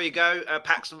 Just before you go,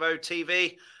 Paxton Road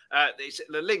TV.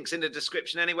 The link's in the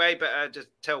description anyway, but just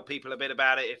tell people a bit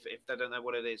about it if they don't know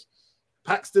what it is.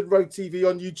 Paxton Road TV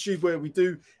on YouTube, where we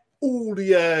do all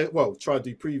the try to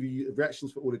do preview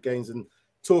reactions for all the games and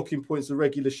talking points, a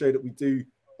regular show that we do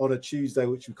on a Tuesday,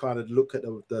 which we kind of look at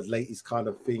the latest kind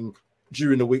of thing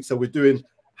during the week. So we're doing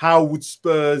how would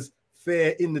Spurs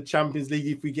fare in the Champions League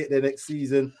if we get there next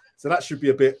season. So that should be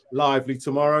a bit lively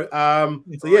tomorrow. So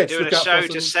yeah, doing a show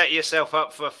to set yourself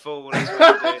up for a fall. No,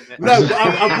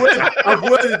 but I've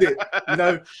worded it. You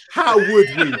know, how would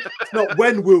we? It's not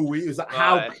when will we. It's like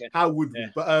how would we?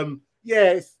 But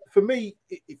for me,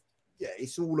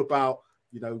 it's all about,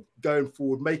 you know, going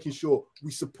forward, making sure we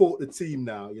support the team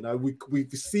now. You know,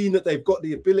 we've seen that they've got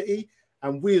the ability,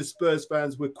 and we as Spurs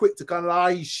fans, we're quick to kind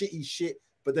of he's shit,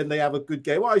 but then they have a good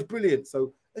game. Oh, he's brilliant.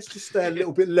 So let's just stay a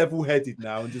little bit level-headed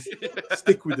now and just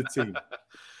stick with the team.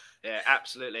 Yeah,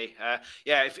 absolutely.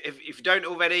 If you don't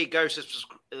already, go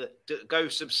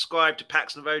subscribe to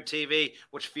Paxton Road TV.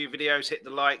 Watch a few videos, hit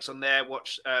the likes on there.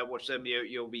 Watch them.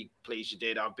 You'll be pleased you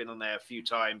did. I've been on there a few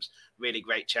times. Really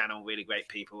great channel, really great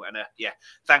people. And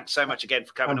thanks so much again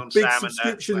for coming on, big Sam.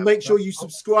 Subscription. Make sure you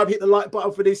subscribe. Hit the like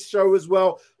button for this show as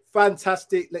well.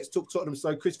 Fantastic. Let's talk Tottenham.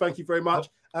 So, Chris, thank you very much.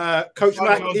 Coach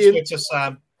Mac, Ian. To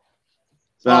Sam.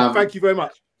 Thank you very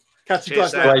much. Catch you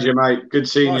guys. Pleasure, mate. Good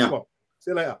seeing you.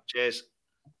 See you later. Cheers.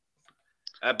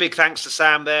 Big thanks to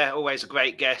Sam there. Always a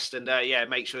great guest. And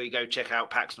make sure you go check out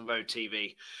Paxton Road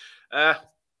TV.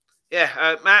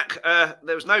 Mac,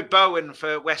 there was no Bowen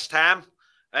for West Ham.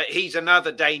 He's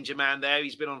another danger man there.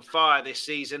 He's been on fire this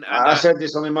season. And, I said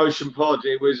this on Emotion Pod.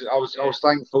 I was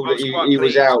thankful that he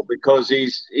was out, because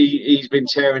he's been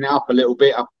tearing it up a little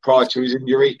bit prior to his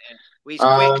injury. He's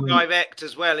quick, direct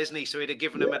as well, isn't he? So he'd have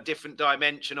given him a different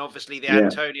dimension. Obviously, the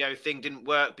Antonio thing didn't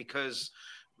work because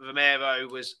Romero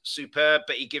was superb,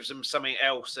 but he gives them something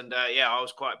else. And I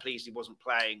was quite pleased he wasn't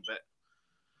playing. But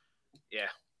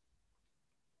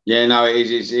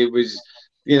it was,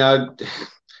 you know.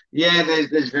 Yeah,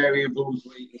 there's variables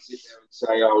where you can sit there and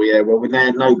say, oh, yeah, well, when they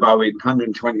had no Bowen,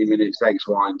 120 minutes, X,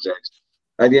 Y, and Z.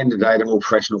 At the end of the day, they're all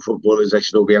professional footballers. They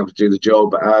should all be able to do the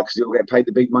job because they'll get paid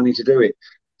the big money to do it.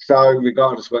 So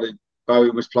regardless whether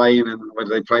Bowen was playing and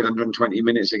whether they played 120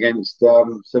 minutes against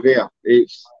Sevilla,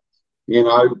 it's, you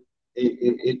know,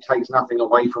 it takes nothing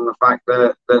away from the fact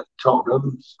that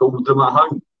Tottenham schooled them at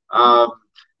home.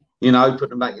 You know, put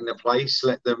them back in their place,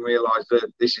 let them realise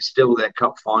that this is still their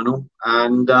cup final,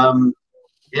 and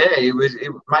it was a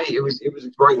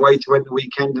great way to end the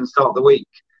weekend and start the week.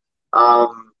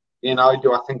 You know,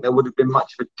 do I think there would have been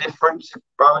much of a difference if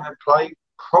Bowen had played?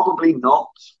 Probably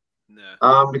not.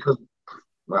 No. Because,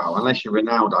 well, unless you're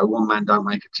Ronaldo, one man don't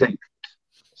make a team.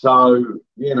 So,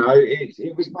 you know,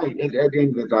 it was, mate, at the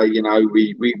end of the day, you know,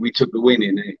 we took the win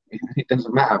in it. It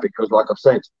doesn't matter because, like I've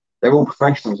said, they're all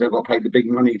professionals. They've got paid the big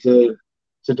money to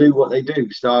do what they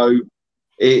do. So,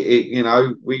 you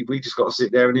know, we just got to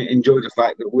sit there and enjoy the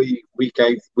fact that we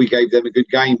gave them a good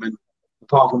game. And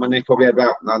apart from when they probably had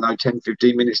about, I don't know, 10,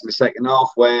 15 minutes in the second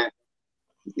half where,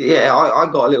 I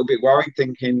got a little bit worried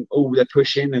thinking, oh, they're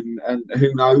pushing and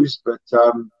who knows. But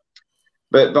on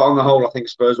the whole, I think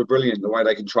Spurs were brilliant. The way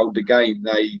they controlled the game.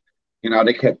 They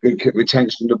kept good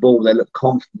retention of the ball. They looked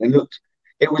confident.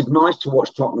 It was nice to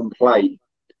watch Tottenham play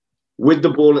with the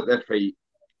ball at their feet,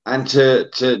 and to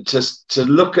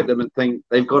look at them and think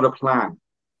they've got a plan.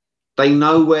 They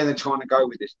know where they're trying to go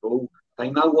with this ball.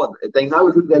 They know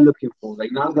who they're looking for. They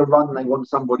know the run they want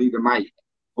somebody to make,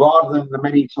 rather than the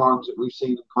many times that we've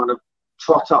seen them kind of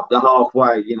trot up the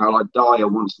halfway. You know, like Dyer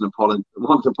once upon a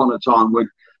time would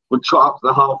trot up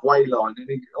the halfway line,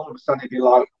 and all of a sudden he'd be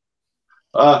like,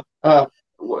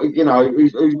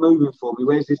 who's moving for me?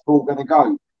 Where's this ball going to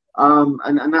go?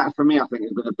 And that for me, I think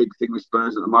has been a big thing with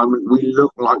Spurs at the moment. We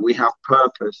look like we have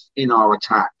purpose in our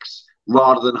attacks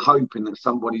rather than hoping that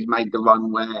somebody's made the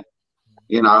run where,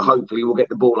 hopefully we'll get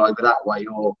the ball over that way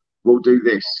or we'll do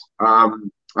this. I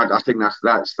think that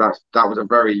was a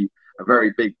very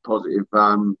big positive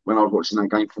when I was watching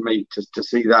that game for me to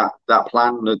see that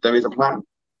plan, that there is a plan.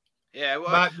 Yeah,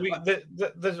 well, Matt,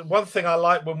 there's one thing I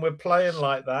like when we're playing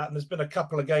like that, and there's been a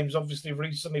couple of games, obviously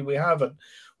recently we haven't,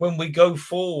 when we go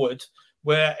forward,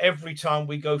 where every time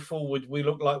we go forward, we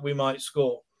look like we might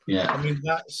score. Yeah, I mean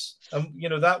that's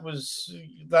that was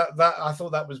that I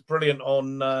thought that was brilliant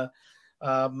on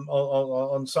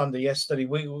Sunday yesterday.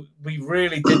 We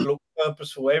really did look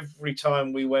purposeful every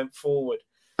time we went forward.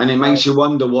 And it makes you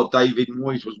wonder what David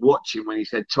Moyes was watching when he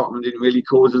said Tottenham didn't really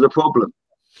cause us a problem.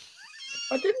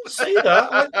 I didn't see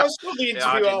that. I saw the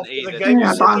interview after the game.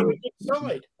 Yeah, Said they were good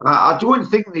side. I don't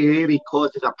think they really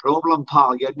caused us a problem,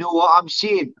 pal. You know what I'm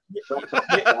saying?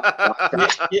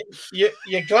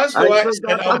 Your Glasgow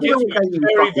accent, I'll give you,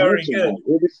 very, very good.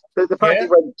 The fact that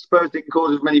when Spurs didn't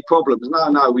cause as many problems.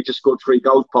 No, we just scored 3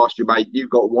 goals past you, mate. You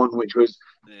got one, which was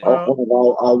one of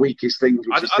our weakest things,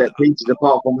 which is set pieces.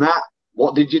 Apart from that,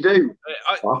 what did you do?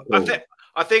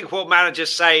 I think what managers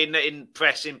say in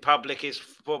press in public is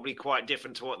probably quite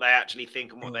different to what they actually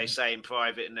think and what they say in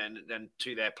private and then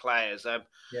to their players. A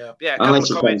couple of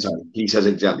comments. He says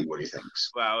exactly what he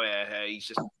thinks. Well, yeah,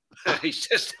 he's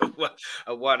just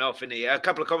a one-off, isn't he? A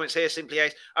couple of comments here. Simply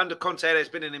Ace. Under Conte, there's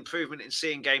been an improvement in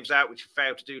seeing games out, which he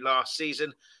failed to do last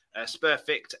season.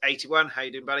 Spurfict 81. How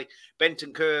you doing, buddy?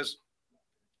 Bentancur's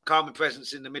calming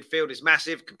presence in the midfield is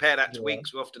massive. Compare that to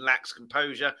Winks, who often lacks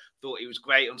composure. Thought he was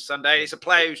great on Sunday. It's a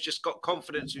player who's just got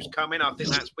confidence, who's come in. I think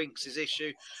that's Winks'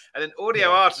 issue. And then Audio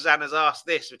Artisan has asked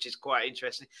this, which is quite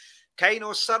interesting. Kane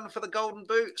or Son for the Golden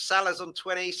Boot? Salah's on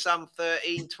 20, Son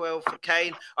 13, 12 for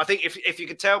Kane. I think if you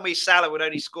could tell me Salah would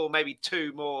only score maybe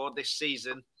 2 more this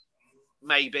season,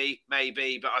 maybe,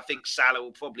 but I think Salah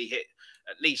will probably hit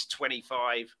at least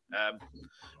 25.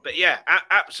 But yeah,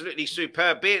 absolutely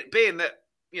superb. Being that,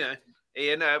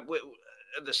 Ian, at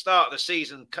the start of the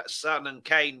season, Son and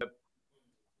Kane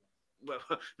were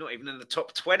not even in the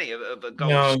top 20 of the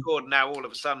goals scored. Now all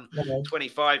of a sudden,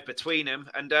 25 between them.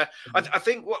 And I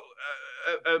think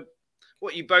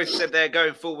what you both said there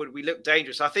going forward, we look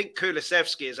dangerous. I think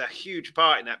Kulusevski is a huge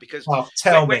part in that because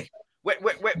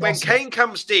when Kane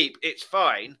comes deep, it's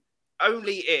fine,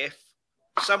 only if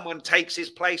someone takes his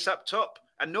place up top.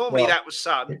 And normally that was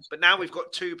Son, but now we've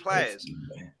got 2 players.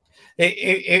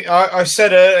 I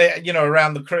said earlier,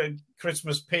 around the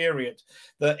Christmas period,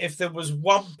 that if there was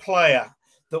one player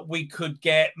that we could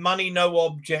get, money, no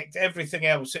object, everything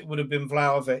else, it would have been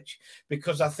Vlahovic.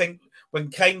 Because I think when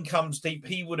Kane comes deep,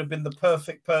 he would have been the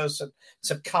perfect person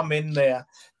to come in there.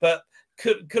 But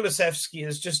Kulusevski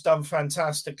has just done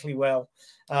fantastically well.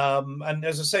 And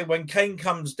as I say, when Kane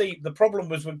comes deep, the problem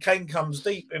was when Kane comes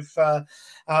deep, if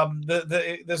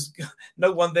there's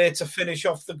no one there to finish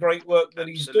off the great work that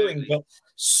he's doing. But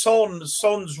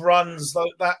Son's runs,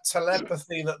 that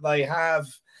telepathy that they have,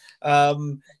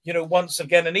 once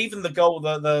again, and even the goal,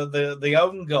 the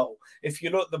own goal. If you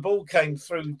look, the ball came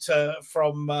through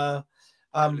from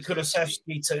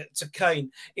Kulusevski to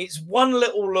Kane. It's one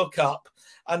little look up,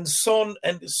 and Son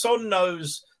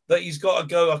knows that he's got to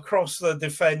go across the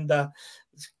defender.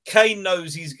 Kane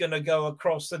knows he's going to go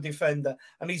across the defender,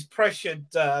 and he's pressured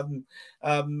Zuma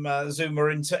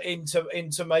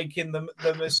into making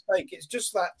the mistake. It's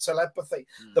just that telepathy.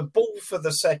 The ball for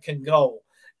the second goal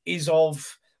is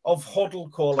of Hoddle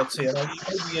quality, and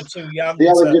maybe you're too young. The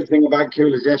other good thing about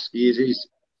Kulusevski is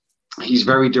he's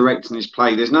very direct in his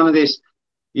play. There's none of this.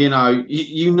 You know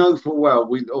full well,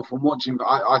 from watching,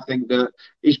 I think that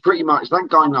he's pretty much, that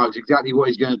guy knows exactly what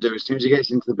he's going to do as soon as he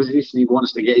gets into the position he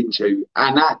wants to get into.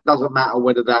 And that doesn't matter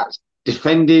whether that's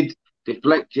defended,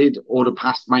 deflected, or the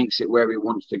pass makes it where he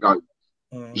wants to go.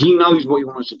 He knows what he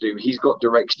wants to do. He's got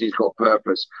direction, he's got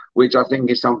purpose, which I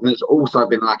think is something that's also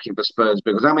been lacking for Spurs,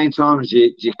 because how many times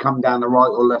you come down the right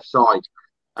or left side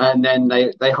and then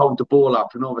they hold the ball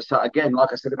up and all of a sudden, again,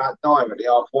 like I said about Dyer at the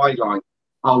halfway line,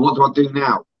 oh, what do I do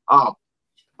now? Oh,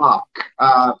 fuck.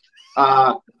 And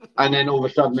then all of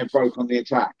a sudden they're broke on the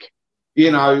attack.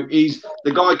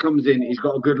 The guy comes in, he's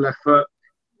got a good left foot.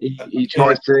 He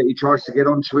tries to get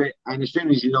onto it. And as soon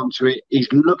as he's onto it, he's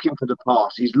looking for the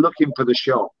pass. He's looking for the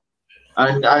shot.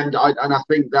 I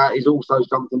think that is also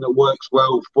something that works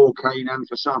well for Kane and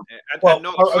for Son. Yeah, and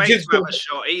not afraid to have a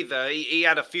shot either. He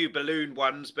had a few balloon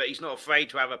ones, but he's not afraid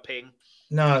to have a ping.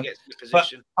 No, he gets in the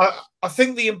position. But I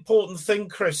think the important thing,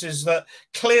 Chris, is that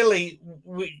clearly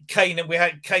Kane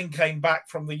came back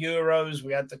from the Euros.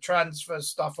 We had the transfer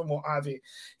stuff and what have you.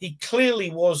 He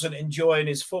clearly wasn't enjoying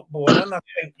his football, and I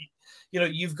think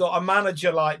you've got a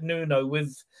manager like Nuno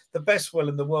with the best will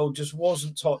in the world, just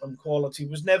wasn't Tottenham quality,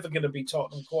 was never going to be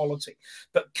Tottenham quality.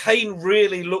 But Kane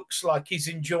really looks like he's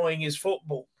enjoying his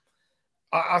football.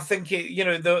 I think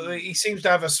he seems to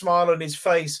have a smile on his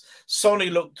face. Sonny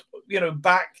looked,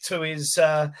 back to his.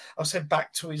 I said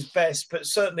back to his best, but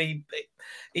certainly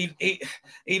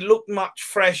he looked much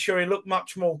fresher. He looked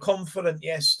much more confident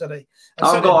yesterday.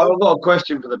 I've got a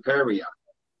question for the pair of you.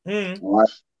 Right.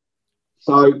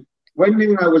 So when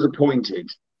Nuno was appointed,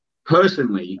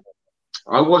 personally,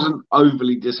 I wasn't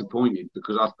overly disappointed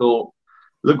because I thought,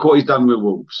 look what he's done with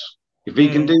Wolves. If he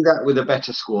can do that with a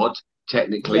better squad,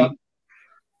 technically,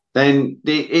 then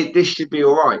this should be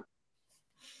all right.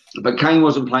 But Kane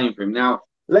wasn't playing for him. Now,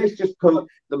 let's just put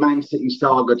the Man City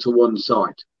saga to one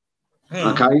side.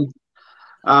 Okay?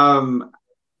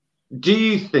 Do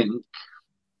you think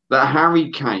that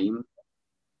Harry Kane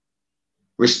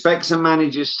respects a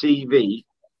manager's CV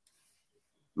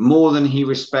more than he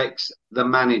respects the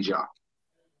manager?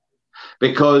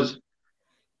 Because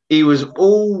he was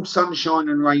all sunshine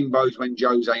and rainbows when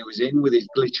Jose was in with his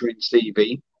glittering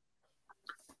CV.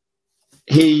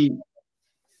 He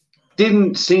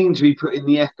didn't seem to be putting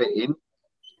the effort in,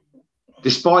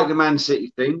 despite the Man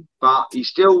City thing, but he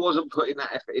still wasn't putting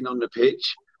that effort in on the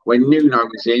pitch. When Nuno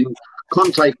was in,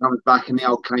 Conte comes back and the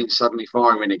old Kane's suddenly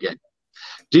firing again.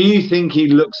 Do you think he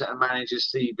looks at a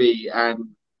manager's CV and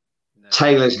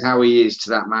tailors how he is to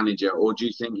that manager, or do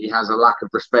you think he has a lack of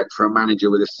respect for a manager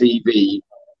with a CV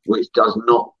which does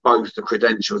not boast the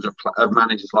credentials of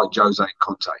managers like Jose and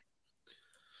Conte?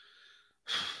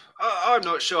 I'm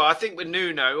not sure. I think with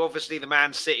Nuno, obviously the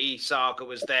Man City saga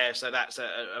was there, so that's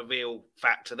a real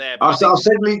factor there. But I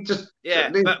said,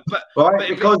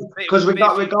 because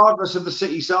regardless of the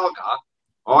City saga,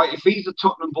 all right, if he's the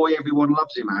Tottenham boy everyone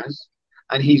loves him as,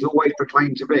 and he's always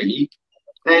proclaimed to be,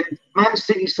 then Man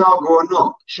City saga or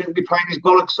not, shouldn't be playing his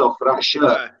bollocks off for that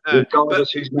shirt,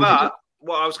 regardless who's manager. But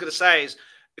what I was going to say is,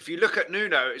 if you look at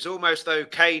Nuno, it's almost though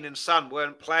Kane and Son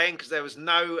weren't playing because there was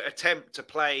no attempt to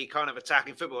play kind of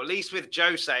attacking football. At least with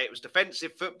Jose, it was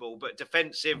defensive football, but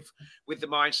defensive with the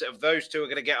mindset of those two are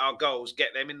going to get our goals,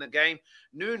 get them in the game.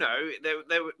 Nuno,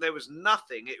 there was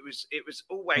nothing. It was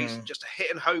always just a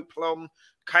hit and hope long.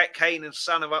 Kane and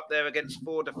Son are up there against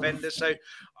four defenders. So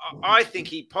I think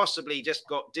he possibly just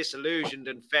got disillusioned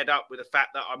and fed up with the fact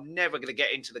that I'm never going to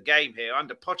get into the game here.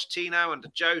 Under Pochettino, under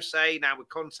Jose, now with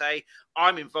Conte,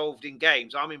 I'm involved in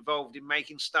games. I'm involved in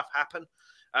making stuff happen.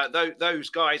 Those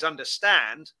guys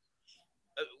understand,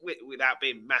 without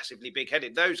being massively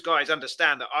big-headed, those guys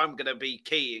understand that I'm going to be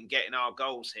key in getting our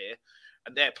goals here.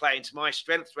 And they're playing to my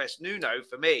strength. Whereas Nuno,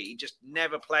 for me, just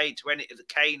never played to any of the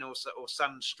Kane or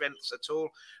Son's strengths at all.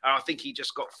 And I think he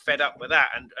just got fed up with that.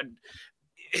 And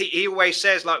he always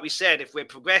says, like we said, if we're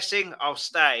progressing, I'll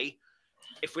stay.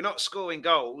 If we're not scoring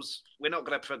goals, we're not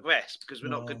going to progress because we're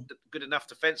not good enough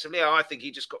defensively. I think he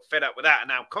just got fed up with that. And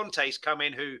now Conte's come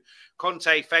in, who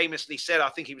Conte famously said, I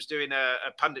think he was doing a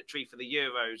punditry for the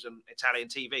Euros on Italian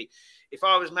TV. If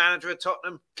I was manager of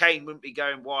Tottenham, Kane wouldn't be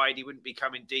going wide. He wouldn't be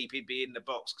coming deep. He'd be in the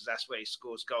box because that's where he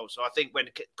scores goals. So I think when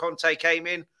Conte came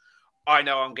in, I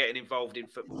know I'm getting involved in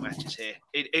football matches here,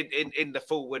 in the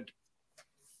forward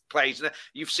plays.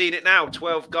 You've seen it now,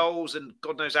 12 goals and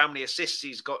God knows how many assists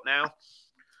he's got now.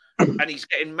 And he's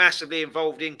getting massively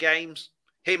involved in games.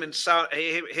 Him and Son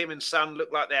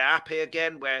look like they're happy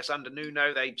again, whereas under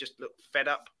Nuno, they just look fed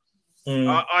up.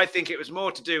 I think it was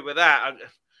more to do with that.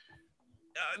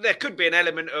 There could be an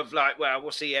element of like, well,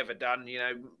 what's he ever done?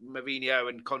 Mourinho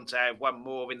and Conte have won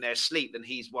more in their sleep than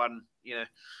he's won,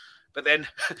 But then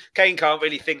Kane can't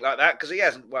really think like that because he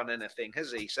hasn't won anything,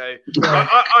 has he? So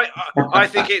I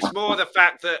think it's more the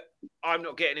fact that I'm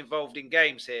not getting involved in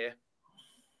games here.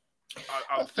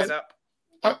 I'm fed up.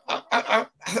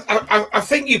 I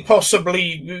think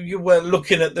you were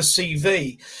looking at the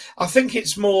CV. I think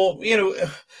it's more,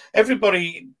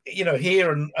 everybody,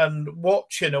 here and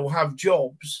watching will have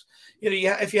jobs.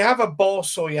 If you have a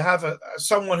boss or you have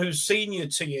someone who's senior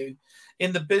to you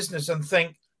in the business and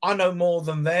think, I know more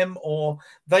than them or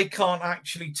they can't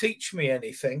actually teach me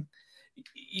anything,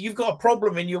 you've got a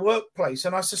problem in your workplace.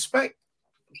 And I suspect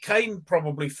Kane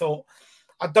probably thought,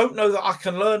 I don't know that I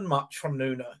can learn much from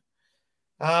Nuno.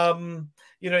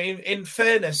 In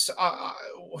fairness,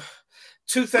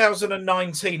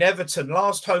 2019 Everton,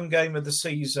 last home game of the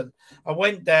season. I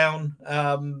went down,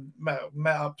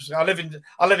 met up. I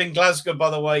live in Glasgow, by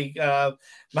the way,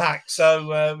 Mac.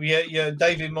 So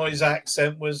David Moyes'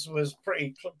 accent was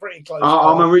pretty close.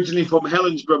 I'm originally from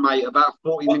Helensburgh, mate, about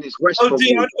 40 minutes west from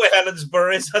you. I know where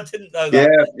Helensburgh is. I didn't know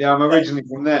that. Yeah, I'm originally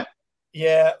from there.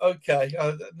 Yeah, okay,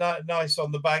 nice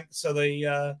on the banks of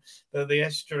the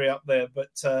estuary up there. But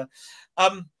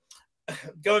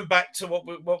going back to what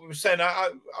we were saying,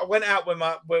 I went out with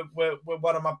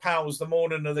one of my pals the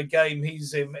morning of the game.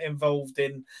 He's involved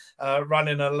in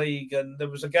running a league, and there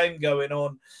was a game going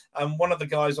on, and one of the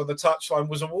guys on the touchline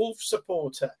was a Wolves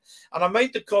supporter, and I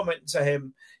made the comment to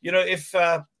him, if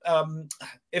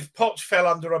Poch fell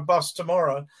under a bus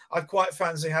tomorrow, I'd quite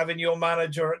fancy having your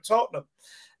manager at Tottenham.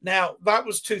 Now, that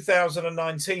was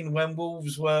 2019 when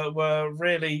Wolves were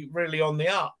really, really on the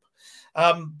up.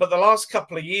 But the last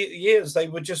couple of years, they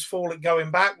were just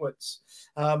going backwards.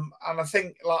 And I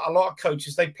think like a lot of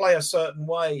coaches, they play a certain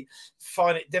way,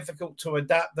 find it difficult to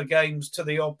adapt the games to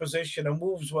the opposition. And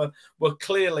Wolves were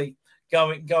clearly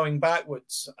going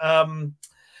backwards. I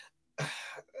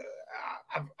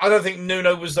don't think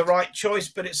Nuno was the right choice,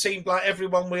 but it seemed like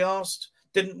everyone we asked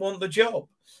didn't want the job.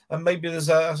 And maybe there's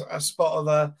a spot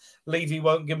of Levy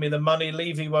won't give me the money,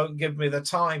 Levy won't give me the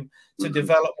time to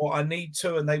develop what I need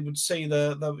to, and they would see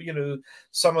the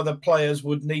some of the players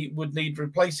would need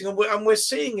replacing, and we're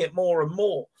seeing it more and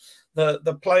more.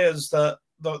 The players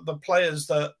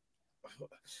that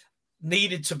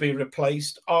needed to be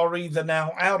replaced are either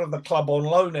now out of the club on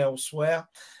loan elsewhere,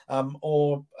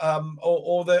 or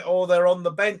they're on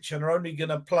the bench and are only going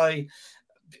to play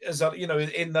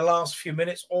in the last few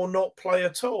minutes or not play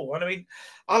at all. And I mean,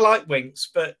 I like Winks,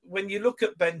 but when you look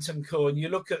at Bentancur and you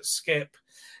look at Skip,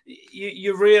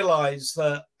 you realise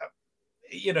that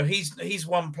he's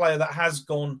one player that has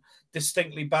gone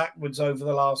distinctly backwards over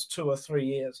the last 2 or 3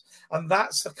 years, and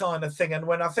that's the kind of thing. And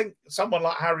when I think someone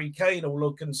like Harry Kane will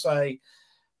look and say,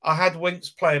 I had Winks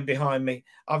playing behind me.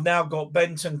 I've now got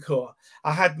Bentancur.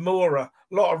 I had Moura,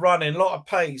 a lot of running, a lot of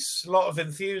pace, a lot of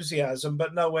enthusiasm,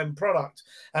 but no end product.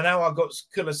 And now I've got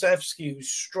Kulusevski,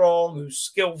 who's strong, who's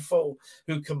skillful,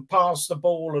 who can pass the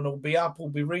ball and will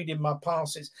be reading my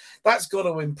passes. That's got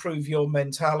to improve your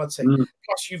mentality.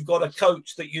 Plus, you've got a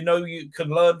coach that you can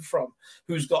learn from,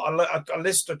 who's got a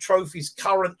list of trophies,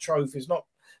 current trophies, not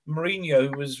Mourinho,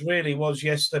 who was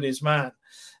yesterday's man.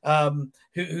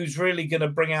 Who's really going to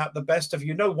bring out the best of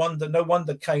you. No wonder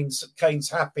Kane's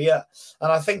happier. And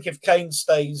I think if Kane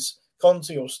stays,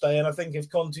 Conte will stay. And I think if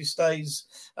Conte stays,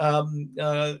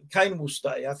 Kane will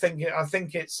stay. I think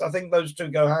those two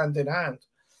go hand in hand.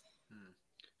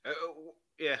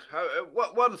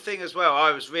 One thing as well,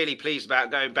 I was really pleased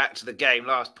about going back to the game.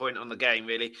 Last point on the game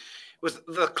really was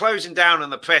the closing down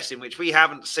and the pressing, which we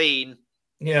haven't seen.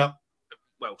 Yeah.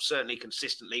 Well, certainly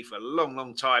consistently for a long,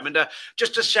 long time. And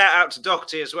just a shout out to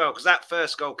Doherty as well, because that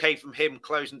first goal came from him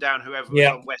closing down whoever was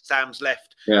on West Ham's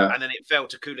left. Yeah. And then it fell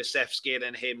to Kulusevski, and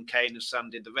then him, Kane and Son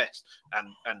did the rest,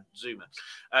 and Zuma.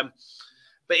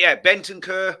 But yeah,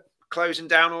 Bentancur closing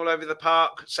down all over the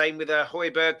park. Same with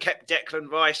Højbjerg, kept Declan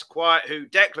Rice quiet, who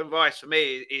Declan Rice for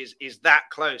me is that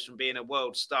close from being a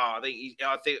world star.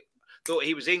 I thought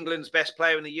he was England's best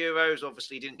player in the Euros.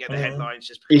 Obviously, didn't get the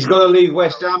headlines. He's got to leave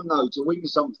West Ham though to win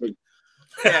something.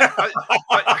 Yeah,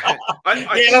 I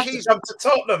think he's up to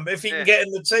Tottenham if he can get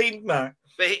in the team, man.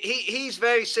 But he's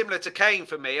very similar to Kane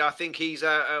for me. I think he's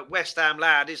a West Ham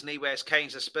lad, isn't he? Whereas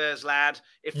Kane's a Spurs lad.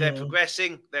 If they're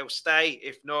progressing, they'll stay.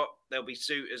 If not, they'll be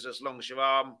suitors as long as your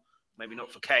arm. Maybe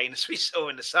not for Kane, as we saw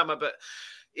in the summer, but.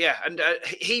 Yeah, and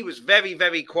he was very,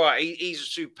 very quiet. He's a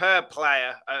superb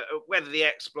player, whether the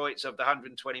exploits of the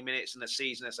 120 minutes and the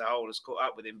season as a whole has caught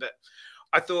up with him. But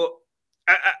I thought,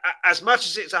 as much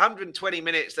as it's 120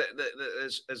 minutes that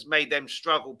has made them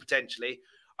struggle potentially,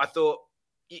 I thought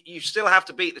you still have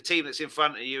to beat the team that's in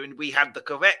front of you. And we had the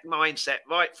correct mindset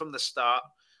right from the start,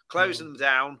 closing them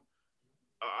down.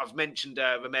 I've mentioned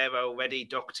Romero already,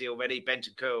 Doherty already,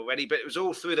 Bentancur already, but it was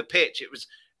all through the pitch. It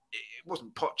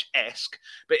wasn't Poch-esque,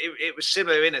 but it was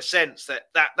similar in a sense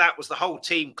that was the whole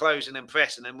team closing and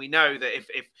pressing. And we know that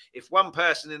if one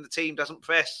person in the team doesn't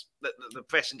press, the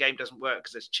pressing game doesn't work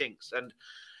because there's chinks. And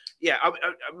yeah,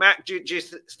 Matt, do you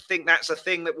think that's a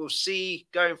thing that we'll see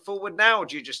going forward now? Or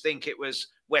do you just think it was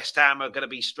West Ham are going to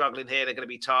be struggling here, they're going to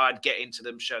be tired, get into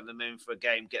them, show them in for a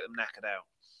game, get them knackered out?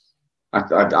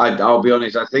 I'll be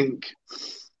honest, I think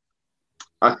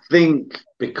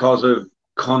because of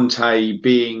Conte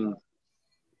being,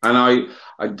 and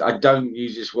I don't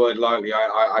use this word lightly,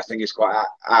 I think it's quite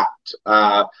apt,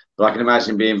 but I can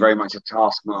imagine being very much a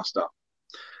taskmaster.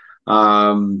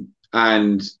 And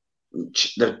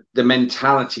the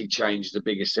mentality change is the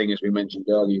biggest thing, as we mentioned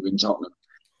earlier in Tottenham.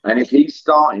 And if he's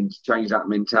starting to change that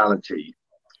mentality,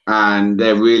 and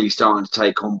they're really starting to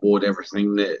take on board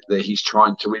everything that he's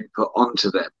trying to input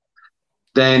onto them,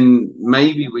 then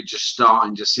maybe we're just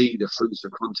starting to see the fruits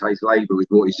of Conte's labour with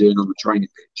what he's doing on the training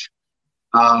pitch.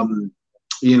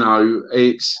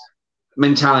 It's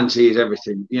mentality is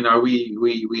everything.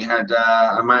 We had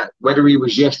a man, whether he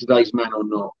was yesterday's man or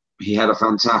not, he had a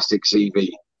fantastic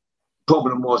CV.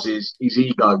 Problem was his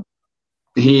ego.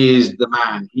 He is the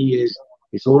man.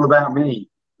 It's all about me.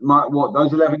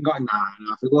 Those 11 guys?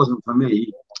 Nah, if it wasn't for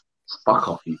me, fuck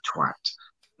off, you twat.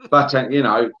 But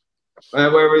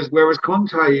whereas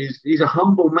Conte he's a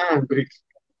humble man, but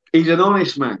he's an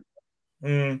honest man,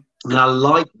 and I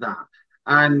like that.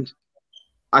 And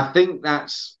I think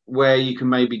that's where you can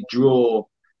maybe draw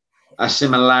a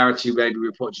similarity maybe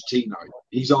with Pochettino.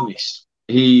 He's honest.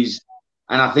 And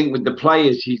I think with the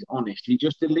players, he's honest. He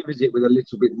just delivers it with a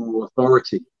little bit more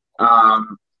authority.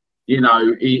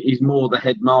 He's more the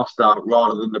headmaster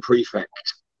rather than the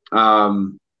prefect.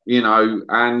 And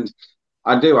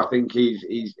I think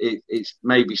it's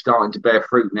maybe starting to bear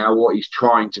fruit now. What he's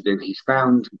trying to do, he's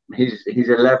found his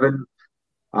 11.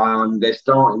 They're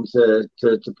starting to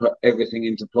put everything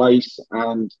into place.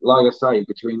 And like I say,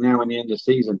 between now and the end of the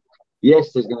season,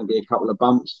 yes, there's going to be a couple of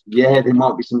bumps. Yeah, there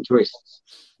might be some twists,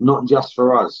 not just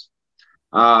for us.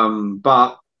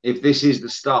 But if this is the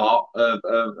start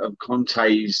of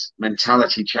Conte's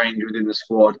mentality change within the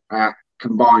squad,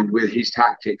 combined with his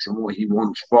tactics and what he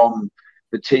wants from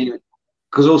the team,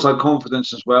 because also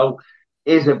confidence as well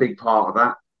is a big part of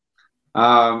that.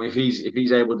 If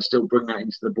he's able to still bring that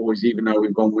into the boys, even though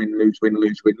we've gone win lose, then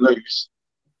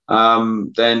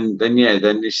this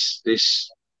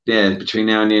between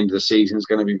now and the end of the season is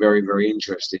going to be very, very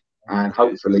interesting. And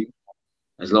hopefully,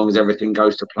 as long as everything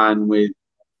goes to plan with,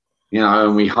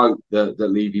 and we hope that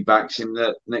Levy backs him,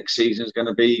 that next season is going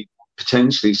to be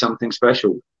potentially something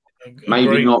special.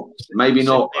 Maybe not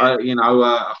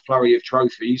a flurry of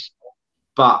trophies,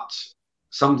 but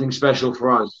something special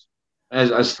for us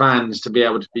as fans to be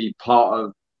able to be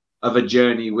part of a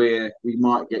journey where we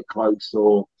might get close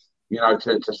or,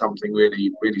 to something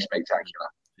really, really spectacular.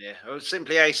 Yeah, well,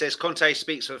 Simply A says Conte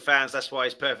speaks for the fans. That's why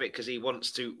he's perfect, because he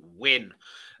wants to win.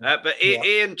 But yeah.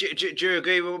 Ian, do you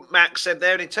agree with what Max said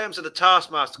there? And in terms of the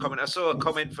Taskmaster comment, I saw a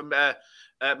comment from Matt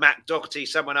Doherty.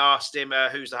 Someone asked him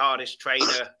who's the hardest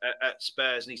trainer at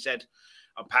Spurs, and he said,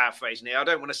 I'm paraphrasing here, I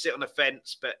don't want to sit on the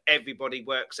fence, but everybody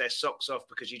works their socks off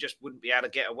because you just wouldn't be able to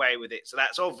get away with it. So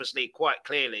that's obviously quite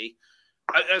clearly,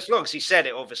 as long as he said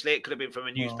it, obviously, it could have been from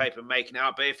a newspaper making it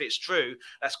up. But if it's true,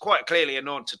 that's quite clearly a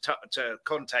nod to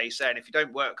Conte saying, if you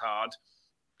don't work hard,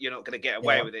 you're not going to get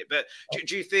away with it. But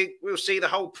do you think we'll see the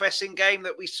whole pressing game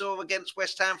that we saw against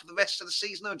West Ham for the rest of the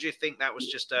season, or do you think that was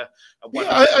just a one?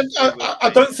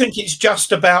 I don't think it's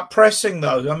just about pressing,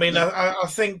 though. I mean, I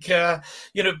think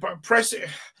pressing.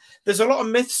 There's a lot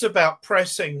of myths about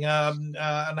pressing and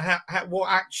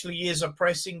what actually is a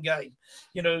pressing game.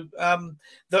 You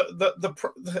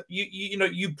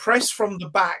press from the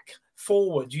back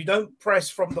forward. You don't press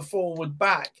from the forward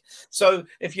back. So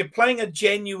if you're playing a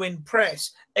genuine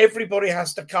press, everybody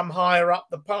has to come higher up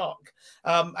the park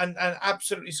and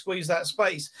absolutely squeeze that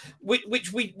space,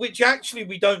 which actually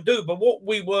we don't do. But what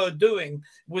we were doing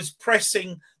was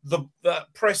pressing the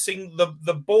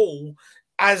ball.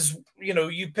 As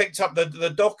you picked up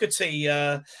the Doherty,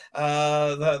 the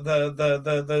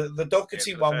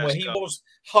Doherty one where he was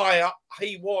high up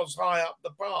the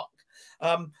park.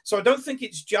 So I don't think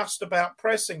it's just about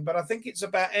pressing, but I think it's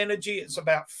about energy, it's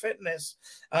about fitness,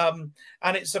 and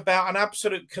it's about an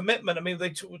absolute commitment. I mean,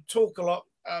 they talk a lot,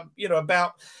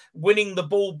 about winning the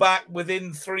ball back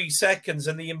within 3 seconds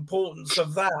and the importance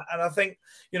of that. And I think,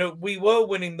 we were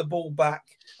winning the ball back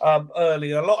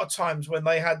earlier. A lot of times when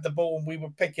they had the ball and we were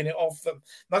picking it off them.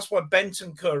 That's why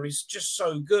Bentancur is just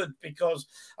so good, because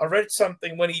I read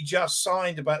something when he just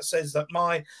signed says that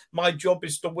my job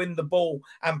is to win the ball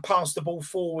and pass the ball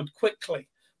forward quickly.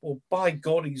 Well, by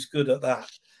God, he's good at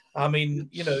that. I mean,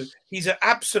 he's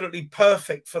absolutely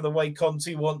perfect for the way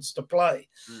Conte wants to play.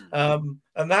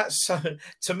 And that's,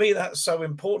 to me, that's so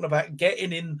important about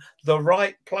getting in the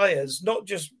right players, not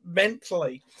just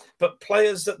mentally, but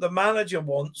players that the manager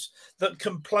wants that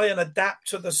can play and adapt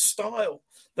to the style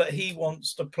that he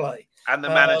wants to play. And the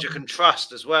manager can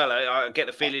trust as well. I get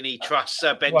the feeling he trusts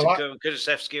Bentancur and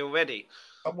Kulusevski already.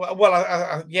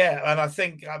 And I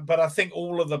think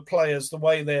all of the players, the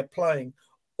way they're playing,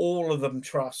 all of them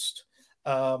trust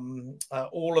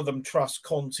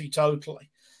Conte totally,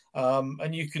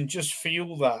 and you can just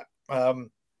feel that.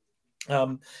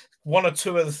 one or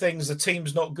two of the things, the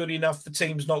team's not good enough,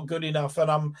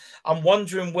 and I'm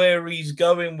wondering where he's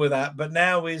going with that. But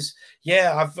now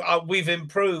we've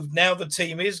improved. Now the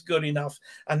team is good enough,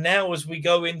 and now as we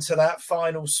go into that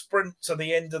final sprint to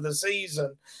the end of the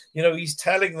season, he's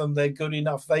telling them they're good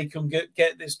enough. They can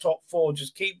get this top 4.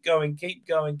 Just keep going,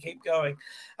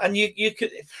 and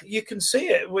you can see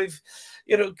it with.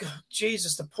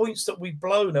 Jesus, the points that we've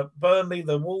blown at Burnley,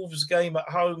 the Wolves game at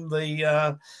home,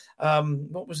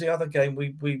 what was the other game?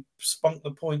 We spunked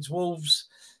the points. Wolves,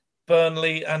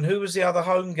 Burnley, and who was the other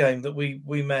home game that we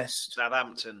missed?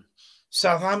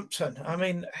 Southampton. I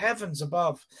mean, heavens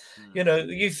above.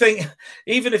 You think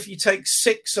even if you take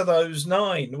 6 of those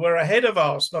 9, we're ahead of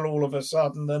Arsenal all of a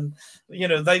sudden, and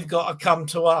they've got to come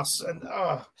to us, and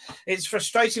it's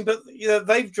frustrating. But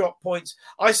they've dropped points.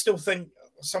 I still think.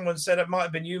 Someone said, it might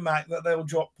have been you, Mac, that they'll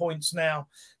drop points now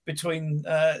between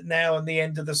now and the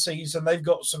end of the season. They've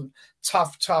got some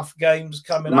tough games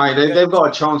coming up. Mate, they've got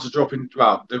a chance of dropping.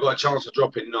 Well, they've got a chance of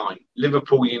dropping 9.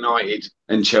 Liverpool, United,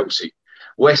 and Chelsea.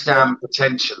 West Ham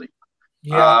potentially.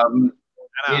 Yeah.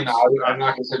 And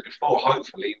like I said before,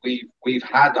 hopefully we've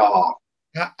had our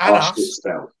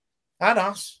spell. And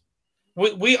us.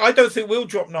 I don't think we'll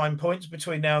drop 9 points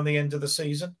between now and the end of the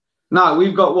season. No,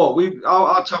 we've got what?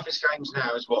 Our toughest games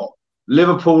now is what?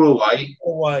 Liverpool away.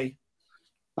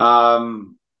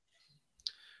 And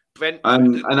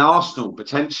Arsenal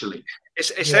potentially.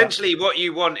 It's essentially what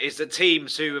you want is the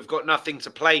teams who have got nothing to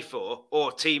play for,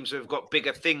 or teams who have got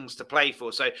bigger things to play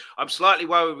for. So I'm slightly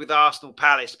worried with Arsenal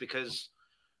Palace because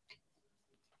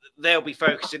they'll be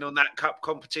focusing on that cup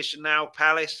competition now.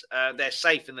 Palace, they're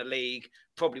safe in the league.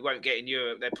 Probably won't get in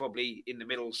Europe. They're probably in the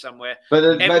middle somewhere.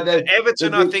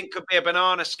 Everton, I think, could be a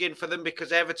banana skin for them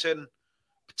because Everton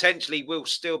potentially will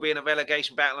still be in a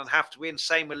relegation battle and have to win.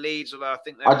 Same with Leeds, although I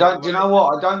think do you know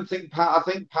what? I don't think. I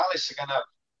think Palace are going to,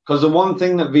 because the one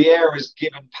thing that Vieira has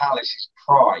given Palace is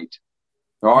pride.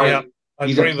 Right? Yeah,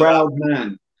 he's a proud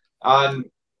man, and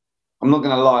I'm not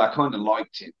going to lie. I kind of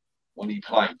liked him when he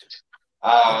played.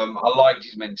 I liked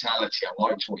his mentality. I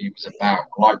liked what he was about.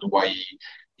 I liked the way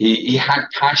he had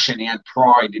passion, he had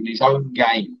pride in his own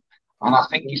game. And I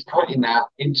think he's putting that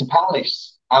into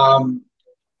Palace. And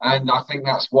I think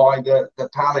that's why the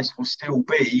Palace will still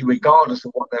be, regardless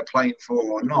of what they're playing for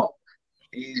or not,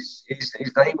 is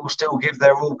they will still give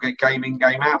their all game in,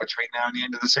 game out between now and the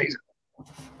end of the season.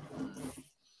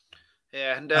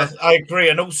 Yeah, and I agree.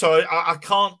 And also, I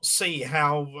can't see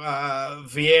how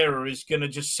Vieira is going to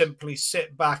just simply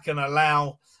sit back and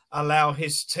allow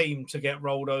his team to get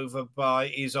rolled over by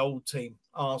his old team,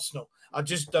 Arsenal. I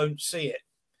just don't see it.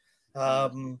 I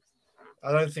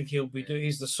don't think he'll be doing.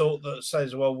 He's the sort that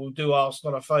says, "Well, we'll do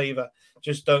Arsenal a favour.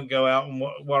 Just don't go out and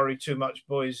worry too much,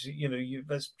 boys.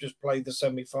 Let's just play the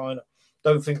semi-final."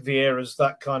 Don't think Vieira's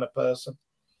that kind of person.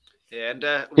 Yeah, and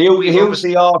he'll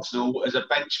see Arsenal as a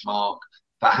benchmark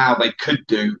for how they could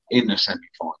do in the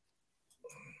semi-final.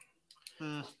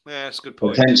 Yeah, that's a good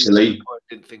point. Potentially, I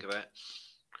didn't think of that.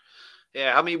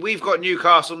 Yeah, I mean, we've got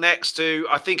Newcastle next to,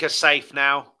 I think, are safe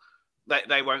now.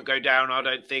 They won't go down, I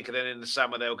don't think. And then in the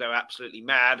summer, they'll go absolutely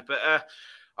mad. But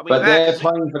they're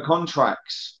playing for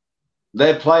contracts.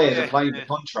 Their players are playing for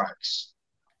contracts.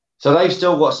 So they've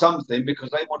still got something because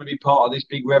they want to be part of this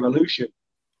big revolution.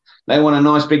 They want a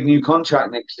nice big new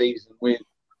contract next season with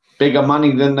bigger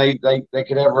money than they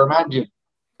could ever imagine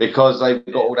because they've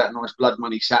got all that nice blood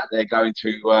money sat there going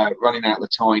through running out the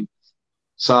time.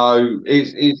 So they've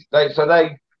still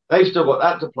got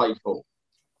that to play for.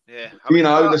 Yeah,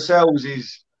 Lascelles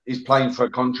is playing for a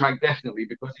contract definitely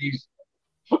because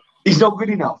he's not good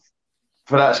enough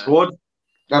for that squad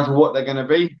and for what they're going to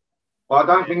be. But I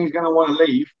don't think he's going to want to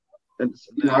leave. So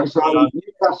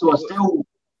Newcastle are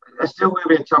still going to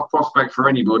be a tough prospect for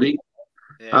anybody.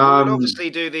 Yeah, we'll obviously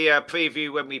do the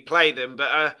preview when we play them.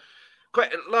 But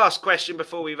last question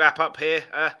before we wrap up here.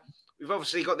 We've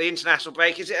obviously got the international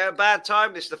break. Is it a bad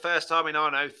time? This is the first time in,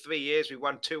 3 years we've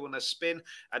won 2 on a spin,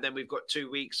 and then we've got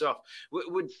 2 weeks off.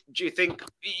 Do you think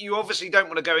you obviously don't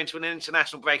want to go into an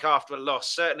international break after a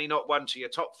loss? Certainly not one to your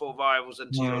top 4 rivals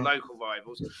and to your local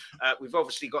rivals. We've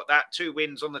obviously got that 2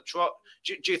 wins on the trot.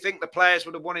 Do you think the players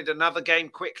would have wanted another game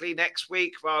quickly next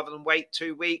week rather than wait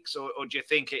 2 weeks, or do you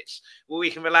think we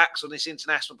can relax on this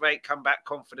international break, come back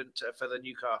confident for the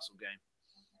Newcastle game?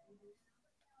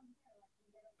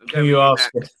 Who you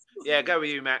asking? Yeah, go with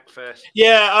you, Mac, first.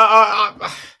 Yeah,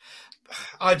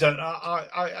 I don't know.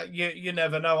 You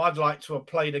never know. I'd like to have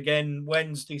played again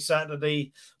Wednesday,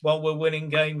 Saturday while we're winning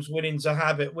games. Winning's a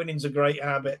habit. Winning's a great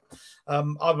habit.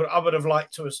 I would have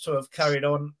liked us to have carried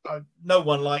on. No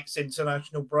one likes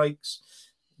international breaks.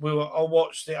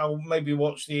 I'll maybe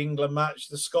watch the England match.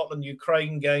 The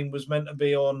Scotland-Ukraine game was meant to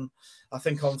be on, I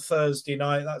think, on Thursday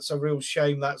night. That's a real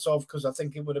shame that's off, because I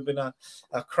think it would have been a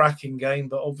cracking game.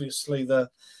 But obviously the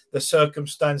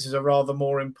circumstances are rather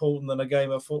more important than a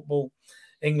game of football.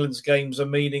 England's games are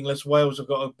meaningless. Wales have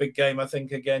got a big game, I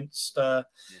think, against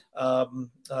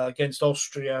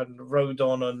Austria, and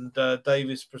Rodon and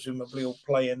Davis presumably will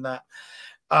play in that.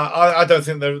 I don't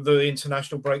think the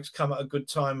international breaks come at a good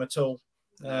time at all.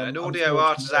 An audio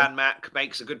artisan, Mac,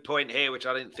 makes a good point here, which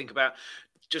I didn't think about.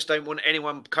 Just don't want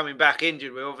anyone coming back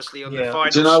injured. We're obviously on the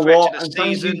final stretch of the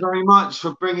season. Thank you very much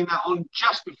for bringing that on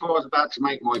just before I was about to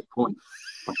make my point.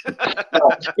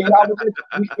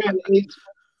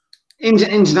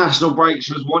 International breaks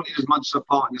was wanted as much as a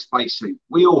part in the spacesuit.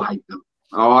 We all hate them.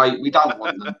 All right, we don't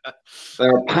want them.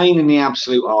 They're a pain in the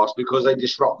absolute arse because they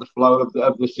disrupt the flow of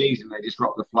the season. They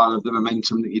disrupt the flow of the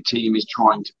momentum that your team is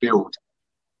trying to build.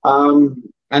 And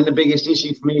the biggest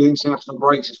issue for me with international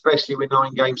breaks, especially with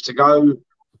 9 games to go,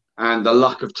 and the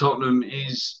luck of Tottenham,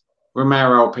 is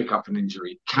Romero will pick up an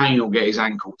injury. Kane will get his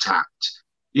ankle tapped.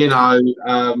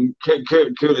 Kulusevski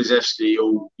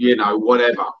or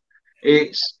whatever.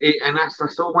 And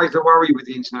that's always the worry with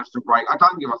the international break. I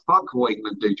don't give a fuck what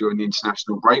England do during the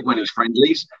international break when it's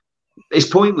friendlies. It's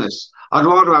pointless. I'd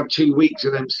rather have 2 weeks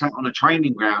of them sat on a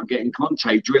training ground getting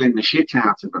Conte drilling the shit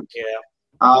out of them.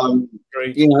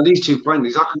 These 2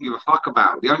 friendlies I couldn't give a fuck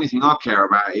about. The only thing I care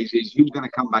about is who's going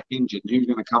to come back injured and who's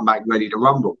going to come back ready to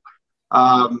rumble.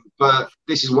 But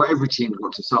this is what every team's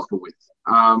got to suffer with.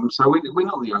 So we're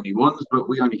not the only ones, but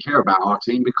we only care about our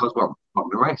team because, well,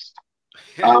 fuck the rest.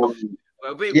 Well,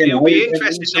 it'll be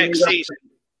interesting next season.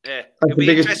 Yeah, it'll be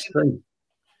interesting.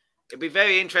 It'll be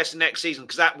very interesting next season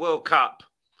because that World Cup,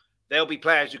 there'll be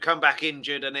players who come back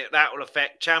injured, and that will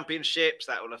affect championships.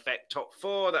 That will affect top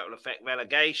 4. That will affect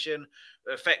relegation.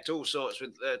 It'll affect all sorts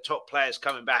with top players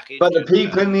coming back injured. But the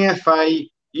people in the FA,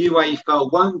 UEFA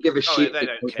won't give a shit. They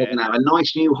don't care. They can have a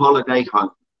nice new holiday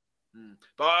home.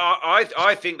 But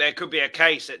I think there could be a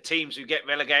case that teams who get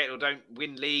relegated or don't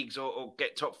win leagues or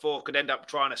get top 4 could end up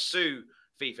trying to sue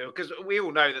FIFA, because we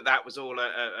all know that was all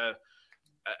a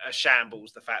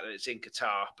shambles, the fact that it's in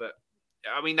Qatar. But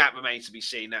I mean, that remains to be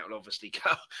seen. That will obviously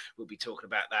go. We'll be talking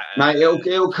about that. Mate,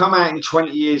 it'll come out in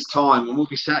 20 years' time, and we'll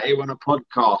be sat here on a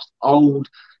podcast, old,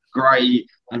 grey,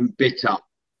 and bitter,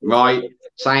 right?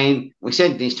 Saying, we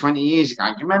said this 20 years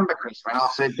ago. Do you remember, Chris, when I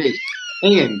said this?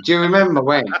 Ian, do you remember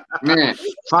when? Yeah,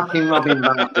 fucking Robin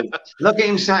Barton. Look at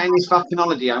him sat in his fucking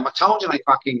holiday home. I told you they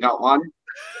fucking got one.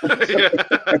 I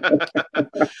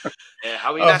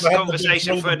mean, that's a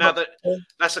conversation for another.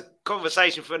 That's a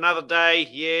conversation for another day,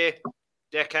 year,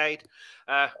 decade.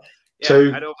 And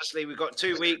obviously we've got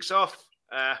 2 weeks off.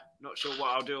 Not sure what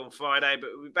I'll do on Friday,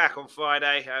 but we'll be back on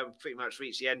Friday. Pretty much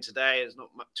reached the end today. There's not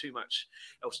too much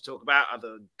else to talk about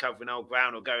other than covering old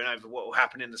ground or going over what will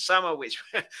happen in the summer, which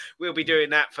we'll be doing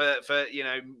that for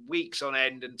weeks on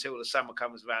end until the summer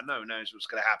comes around. No one knows what's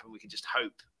going to happen. We can just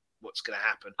hope what's going to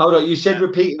happen. Hold on, you said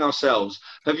repeating ourselves.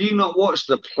 Have you not watched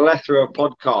the plethora of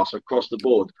podcasts across the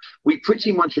board? We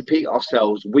pretty much repeat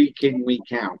ourselves week in,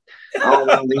 week out. Oh,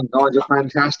 well, these guys are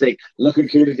fantastic. Look at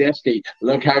Kulusevski.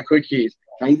 Look how quick he is.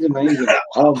 He's amazing.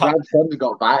 Oh, Brad Son's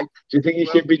got back. Do you think he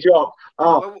should be dropped?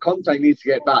 Oh, Conte needs to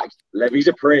get back. Levy's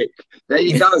a prick. There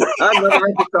you go. Another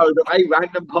episode of a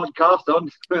random podcast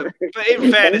on. But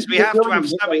in fairness, we have to have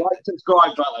something. Like,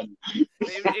 subscribe button.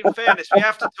 In fairness, we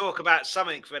have to talk about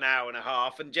something for an hour and a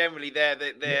half, and generally they're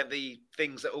the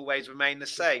things that always remain the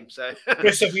same. So,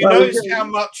 Chris, have you noticed how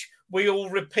much we all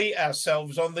repeat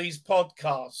ourselves on these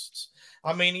podcasts?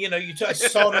 I mean, you take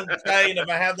Son and Kane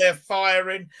about how they're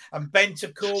firing, and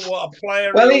Bentancur, what a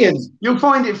player. Well, Ian, you'll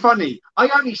find it funny. I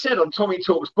only said on Tommy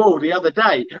Talks Ball the other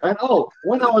day, and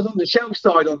when I was on the shelf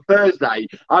side on Thursday,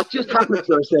 I just happened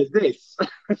to have said this.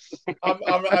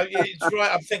 It's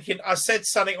right. I'm thinking I said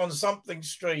something on something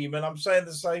stream, and I'm saying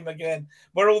the same again.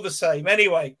 We're all the same.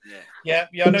 Anyway, yeah.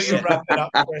 I know you're wrapping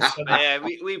up, Chris. Yeah,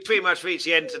 we pretty much reached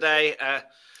the end today.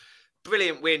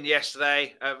 Brilliant win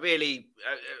yesterday.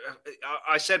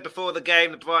 I said before the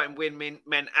game, the Brighton win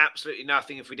meant absolutely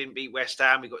nothing if we didn't beat West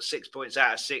Ham. We got 6 points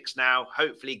out of 6 now.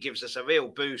 Hopefully gives us a real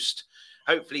boost.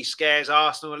 Hopefully scares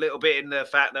Arsenal a little bit in the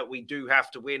fact that we do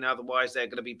have to win. Otherwise, they're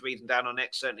going to be breathing down our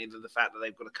necks. Certainly the fact that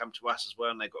they've got to come to us as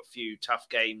well. And they've got a few tough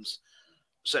games,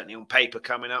 certainly on paper,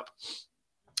 coming up.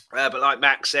 But like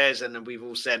Max says, and we've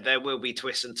all said, there will be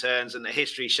twists and turns. And the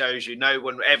history shows you no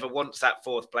one ever wants that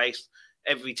 4th place.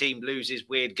 every team loses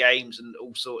weird games and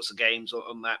all sorts of games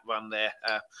on that run there.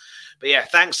 But yeah,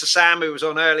 thanks to Sam, who was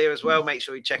on earlier as well. Make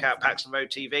sure you check out Paxton Road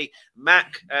TV.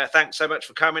 Mac, thanks so much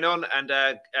for coming on. And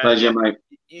pleasure, mate.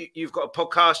 You've got a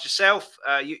podcast yourself,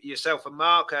 yourself and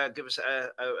Mark. Give us a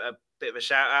bit of a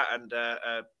shout out and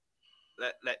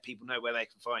let people know where they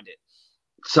can find it.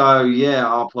 So yeah,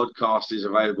 our podcast is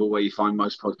available where you find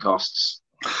most podcasts.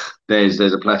 There's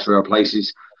a plethora of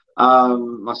places.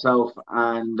 Myself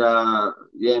and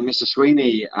Mr.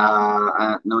 Sweeney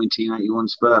at 1981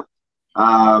 Spur.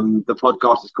 The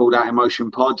podcast is called Out Emotion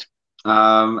Pod,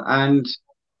 and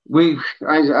we,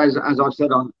 as I've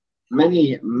said on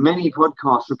many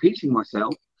podcasts, repeating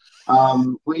myself,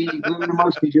 we're a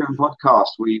mostly driven podcast.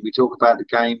 We talk about the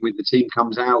game when the team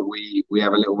comes out. We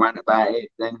have a little rant about it.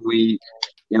 Then we,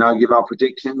 give our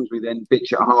predictions. We then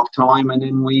bitch at half time, and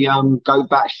then we go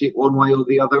batshit one way or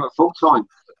the other at full time.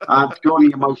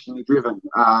 Purely emotionally driven.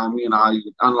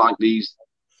 Unlike these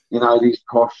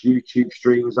posh YouTube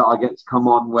streams that I get to come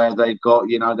on where they've got,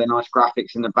 their nice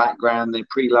graphics in the background, their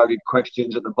preloaded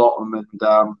questions at the bottom, and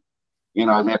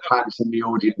their plants in the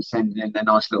audience sending in their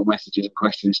nice little messages and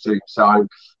questions too. So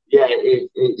yeah,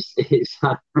 it's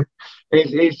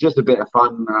just a bit of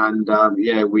fun, and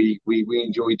we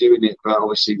enjoy doing it. But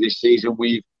obviously this season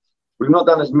we've not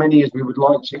done as many as we would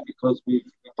like to, because we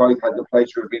both had the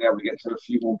pleasure of being able to get to a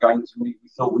few more games than we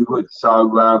thought we would.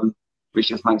 So which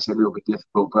just makes it a little bit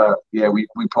difficult. But yeah, we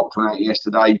popped one out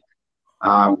yesterday.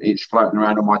 It's floating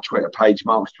around on my Twitter page,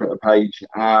 Mark's Twitter page.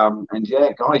 And yeah,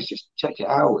 guys, just check it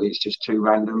out. It's just two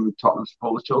random Tottenham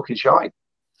supporters talking shite.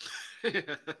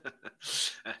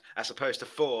 As opposed to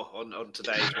 4 on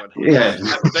today's one. Yeah.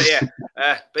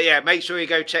 But yeah, make sure you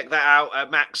go check that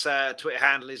out. Mac's Twitter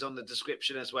handle is on the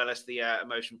description, as well as the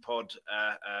Emotion Pod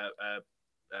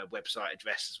website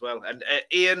address as well. And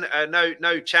Ian,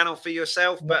 no channel for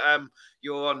yourself, but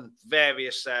you're on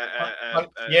various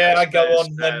I go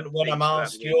on when I'm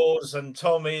asked, yours and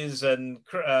Tommy's and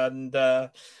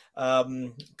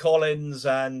Collins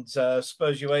and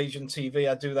Spurs U Asian TV.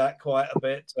 I do that quite a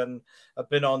bit, and I've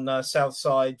been on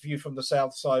View from the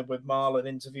South Side with Marlon,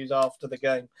 interviews after the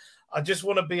game. I just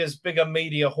want to be as big a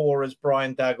media whore as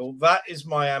Brian Daggle. That is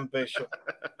my ambition.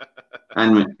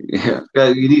 And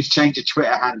you need to change your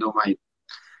Twitter handle, mate.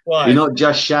 Why? You're not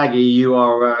just Shaggy. You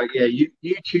are,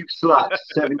 YouTube slut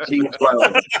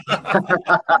 1712.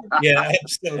 Yeah,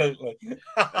 absolutely.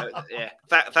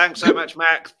 Thanks so much,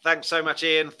 Mac. Thanks so much,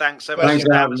 Ian. Thanks so much,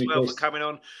 Sam, as well, for coming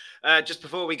on. Just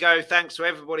before we go, thanks to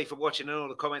everybody for watching and all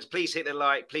the comments. Please hit the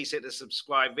like. Please hit the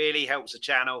subscribe. Really helps the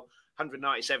channel.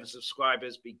 197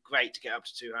 subscribers. Be great to get up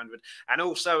to 200. And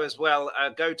also as well,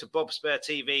 go to Bob Spur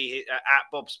TV at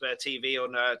Bob Spur TV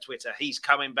on Twitter. He's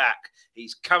coming back.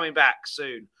 He's coming back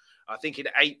soon. I think in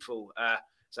April.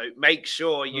 So make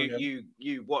sure you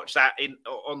watch that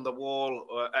on the wall,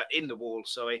 or in the wall.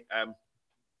 Sorry.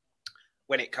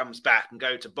 When it comes back, and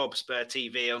go to Bob Spur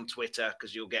TV on Twitter,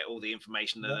 because you'll get all the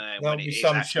information there. There'll be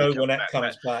some show when it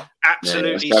comes back.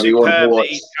 Absolutely superb that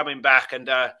he's coming back, and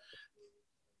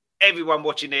everyone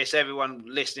watching this, everyone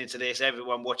listening to this,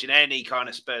 everyone watching any kind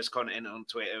of Spurs content on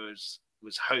Twitter was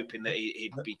hoping that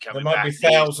he'd be coming back. There might be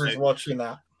thousands watching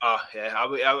that. Oh, yeah.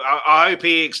 I hope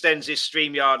he extends his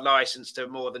StreamYard license to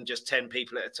more than just 10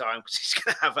 people at a time, because he's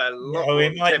going to have a lot more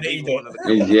than 10 people.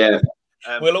 Yeah.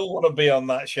 We'll all want to be on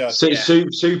that show.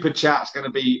 Super Chat's going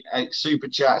to be Super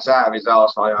Chat's out of his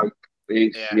arse, I hope.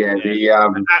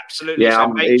 Absolutely. Yeah,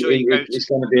 so make sure you go it's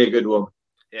going to be a good one.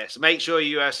 Yeah, so make sure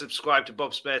you subscribe to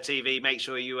Bob Spur TV. Make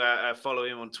sure you follow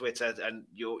him on Twitter, and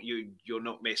you'll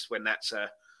not miss when that's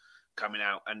coming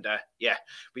out. And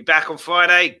be back on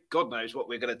Friday. God knows what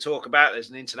we're going to talk about.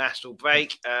 There's an international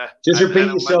break. Just repeat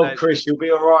yourself, Monday. Chris. You'll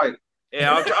be all right.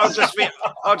 Yeah, I'll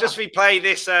just replay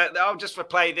this. I'll just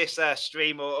replay this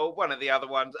stream or one of the other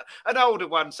ones, an older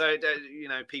one, so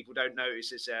people don't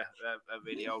notice it's a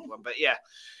really old one. But yeah.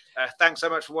 Thanks so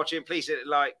much for watching. Please hit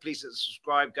like, please hit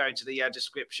subscribe. Go into the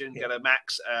description. Go to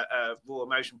Mac's Raw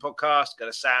Emotion Podcast. Go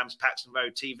to Sam's Paxton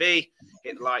Road TV.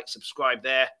 Hit like, subscribe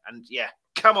there, and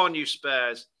come on, you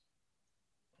Spurs.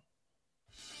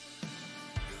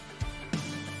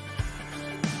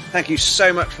 Thank you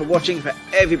so much for watching. For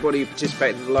everybody who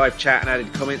participated in the live chat and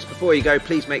added comments. Before you go,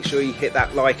 please make sure you hit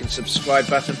that like and subscribe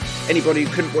button. Anybody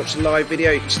who couldn't watch the live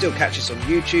video, you can still catch us on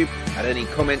YouTube. Add any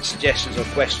comments, suggestions or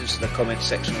questions to the comments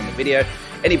section on the video.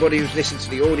 Anybody who's listened to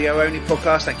the audio-only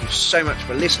podcast, thank you so much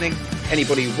for listening.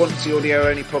 Anybody who wants the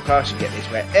audio-only podcast, you get this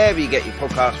wherever you get your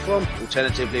podcast from.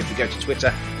 Alternatively, if you go to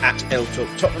Twitter, at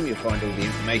LTalkTottenham, you'll find all the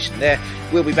information there.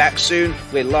 We'll be back soon.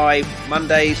 We're live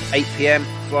Mondays, 8 p.m,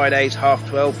 Fridays,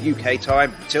 12:30 UK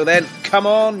time. Until then, come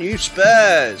on, you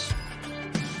Spurs!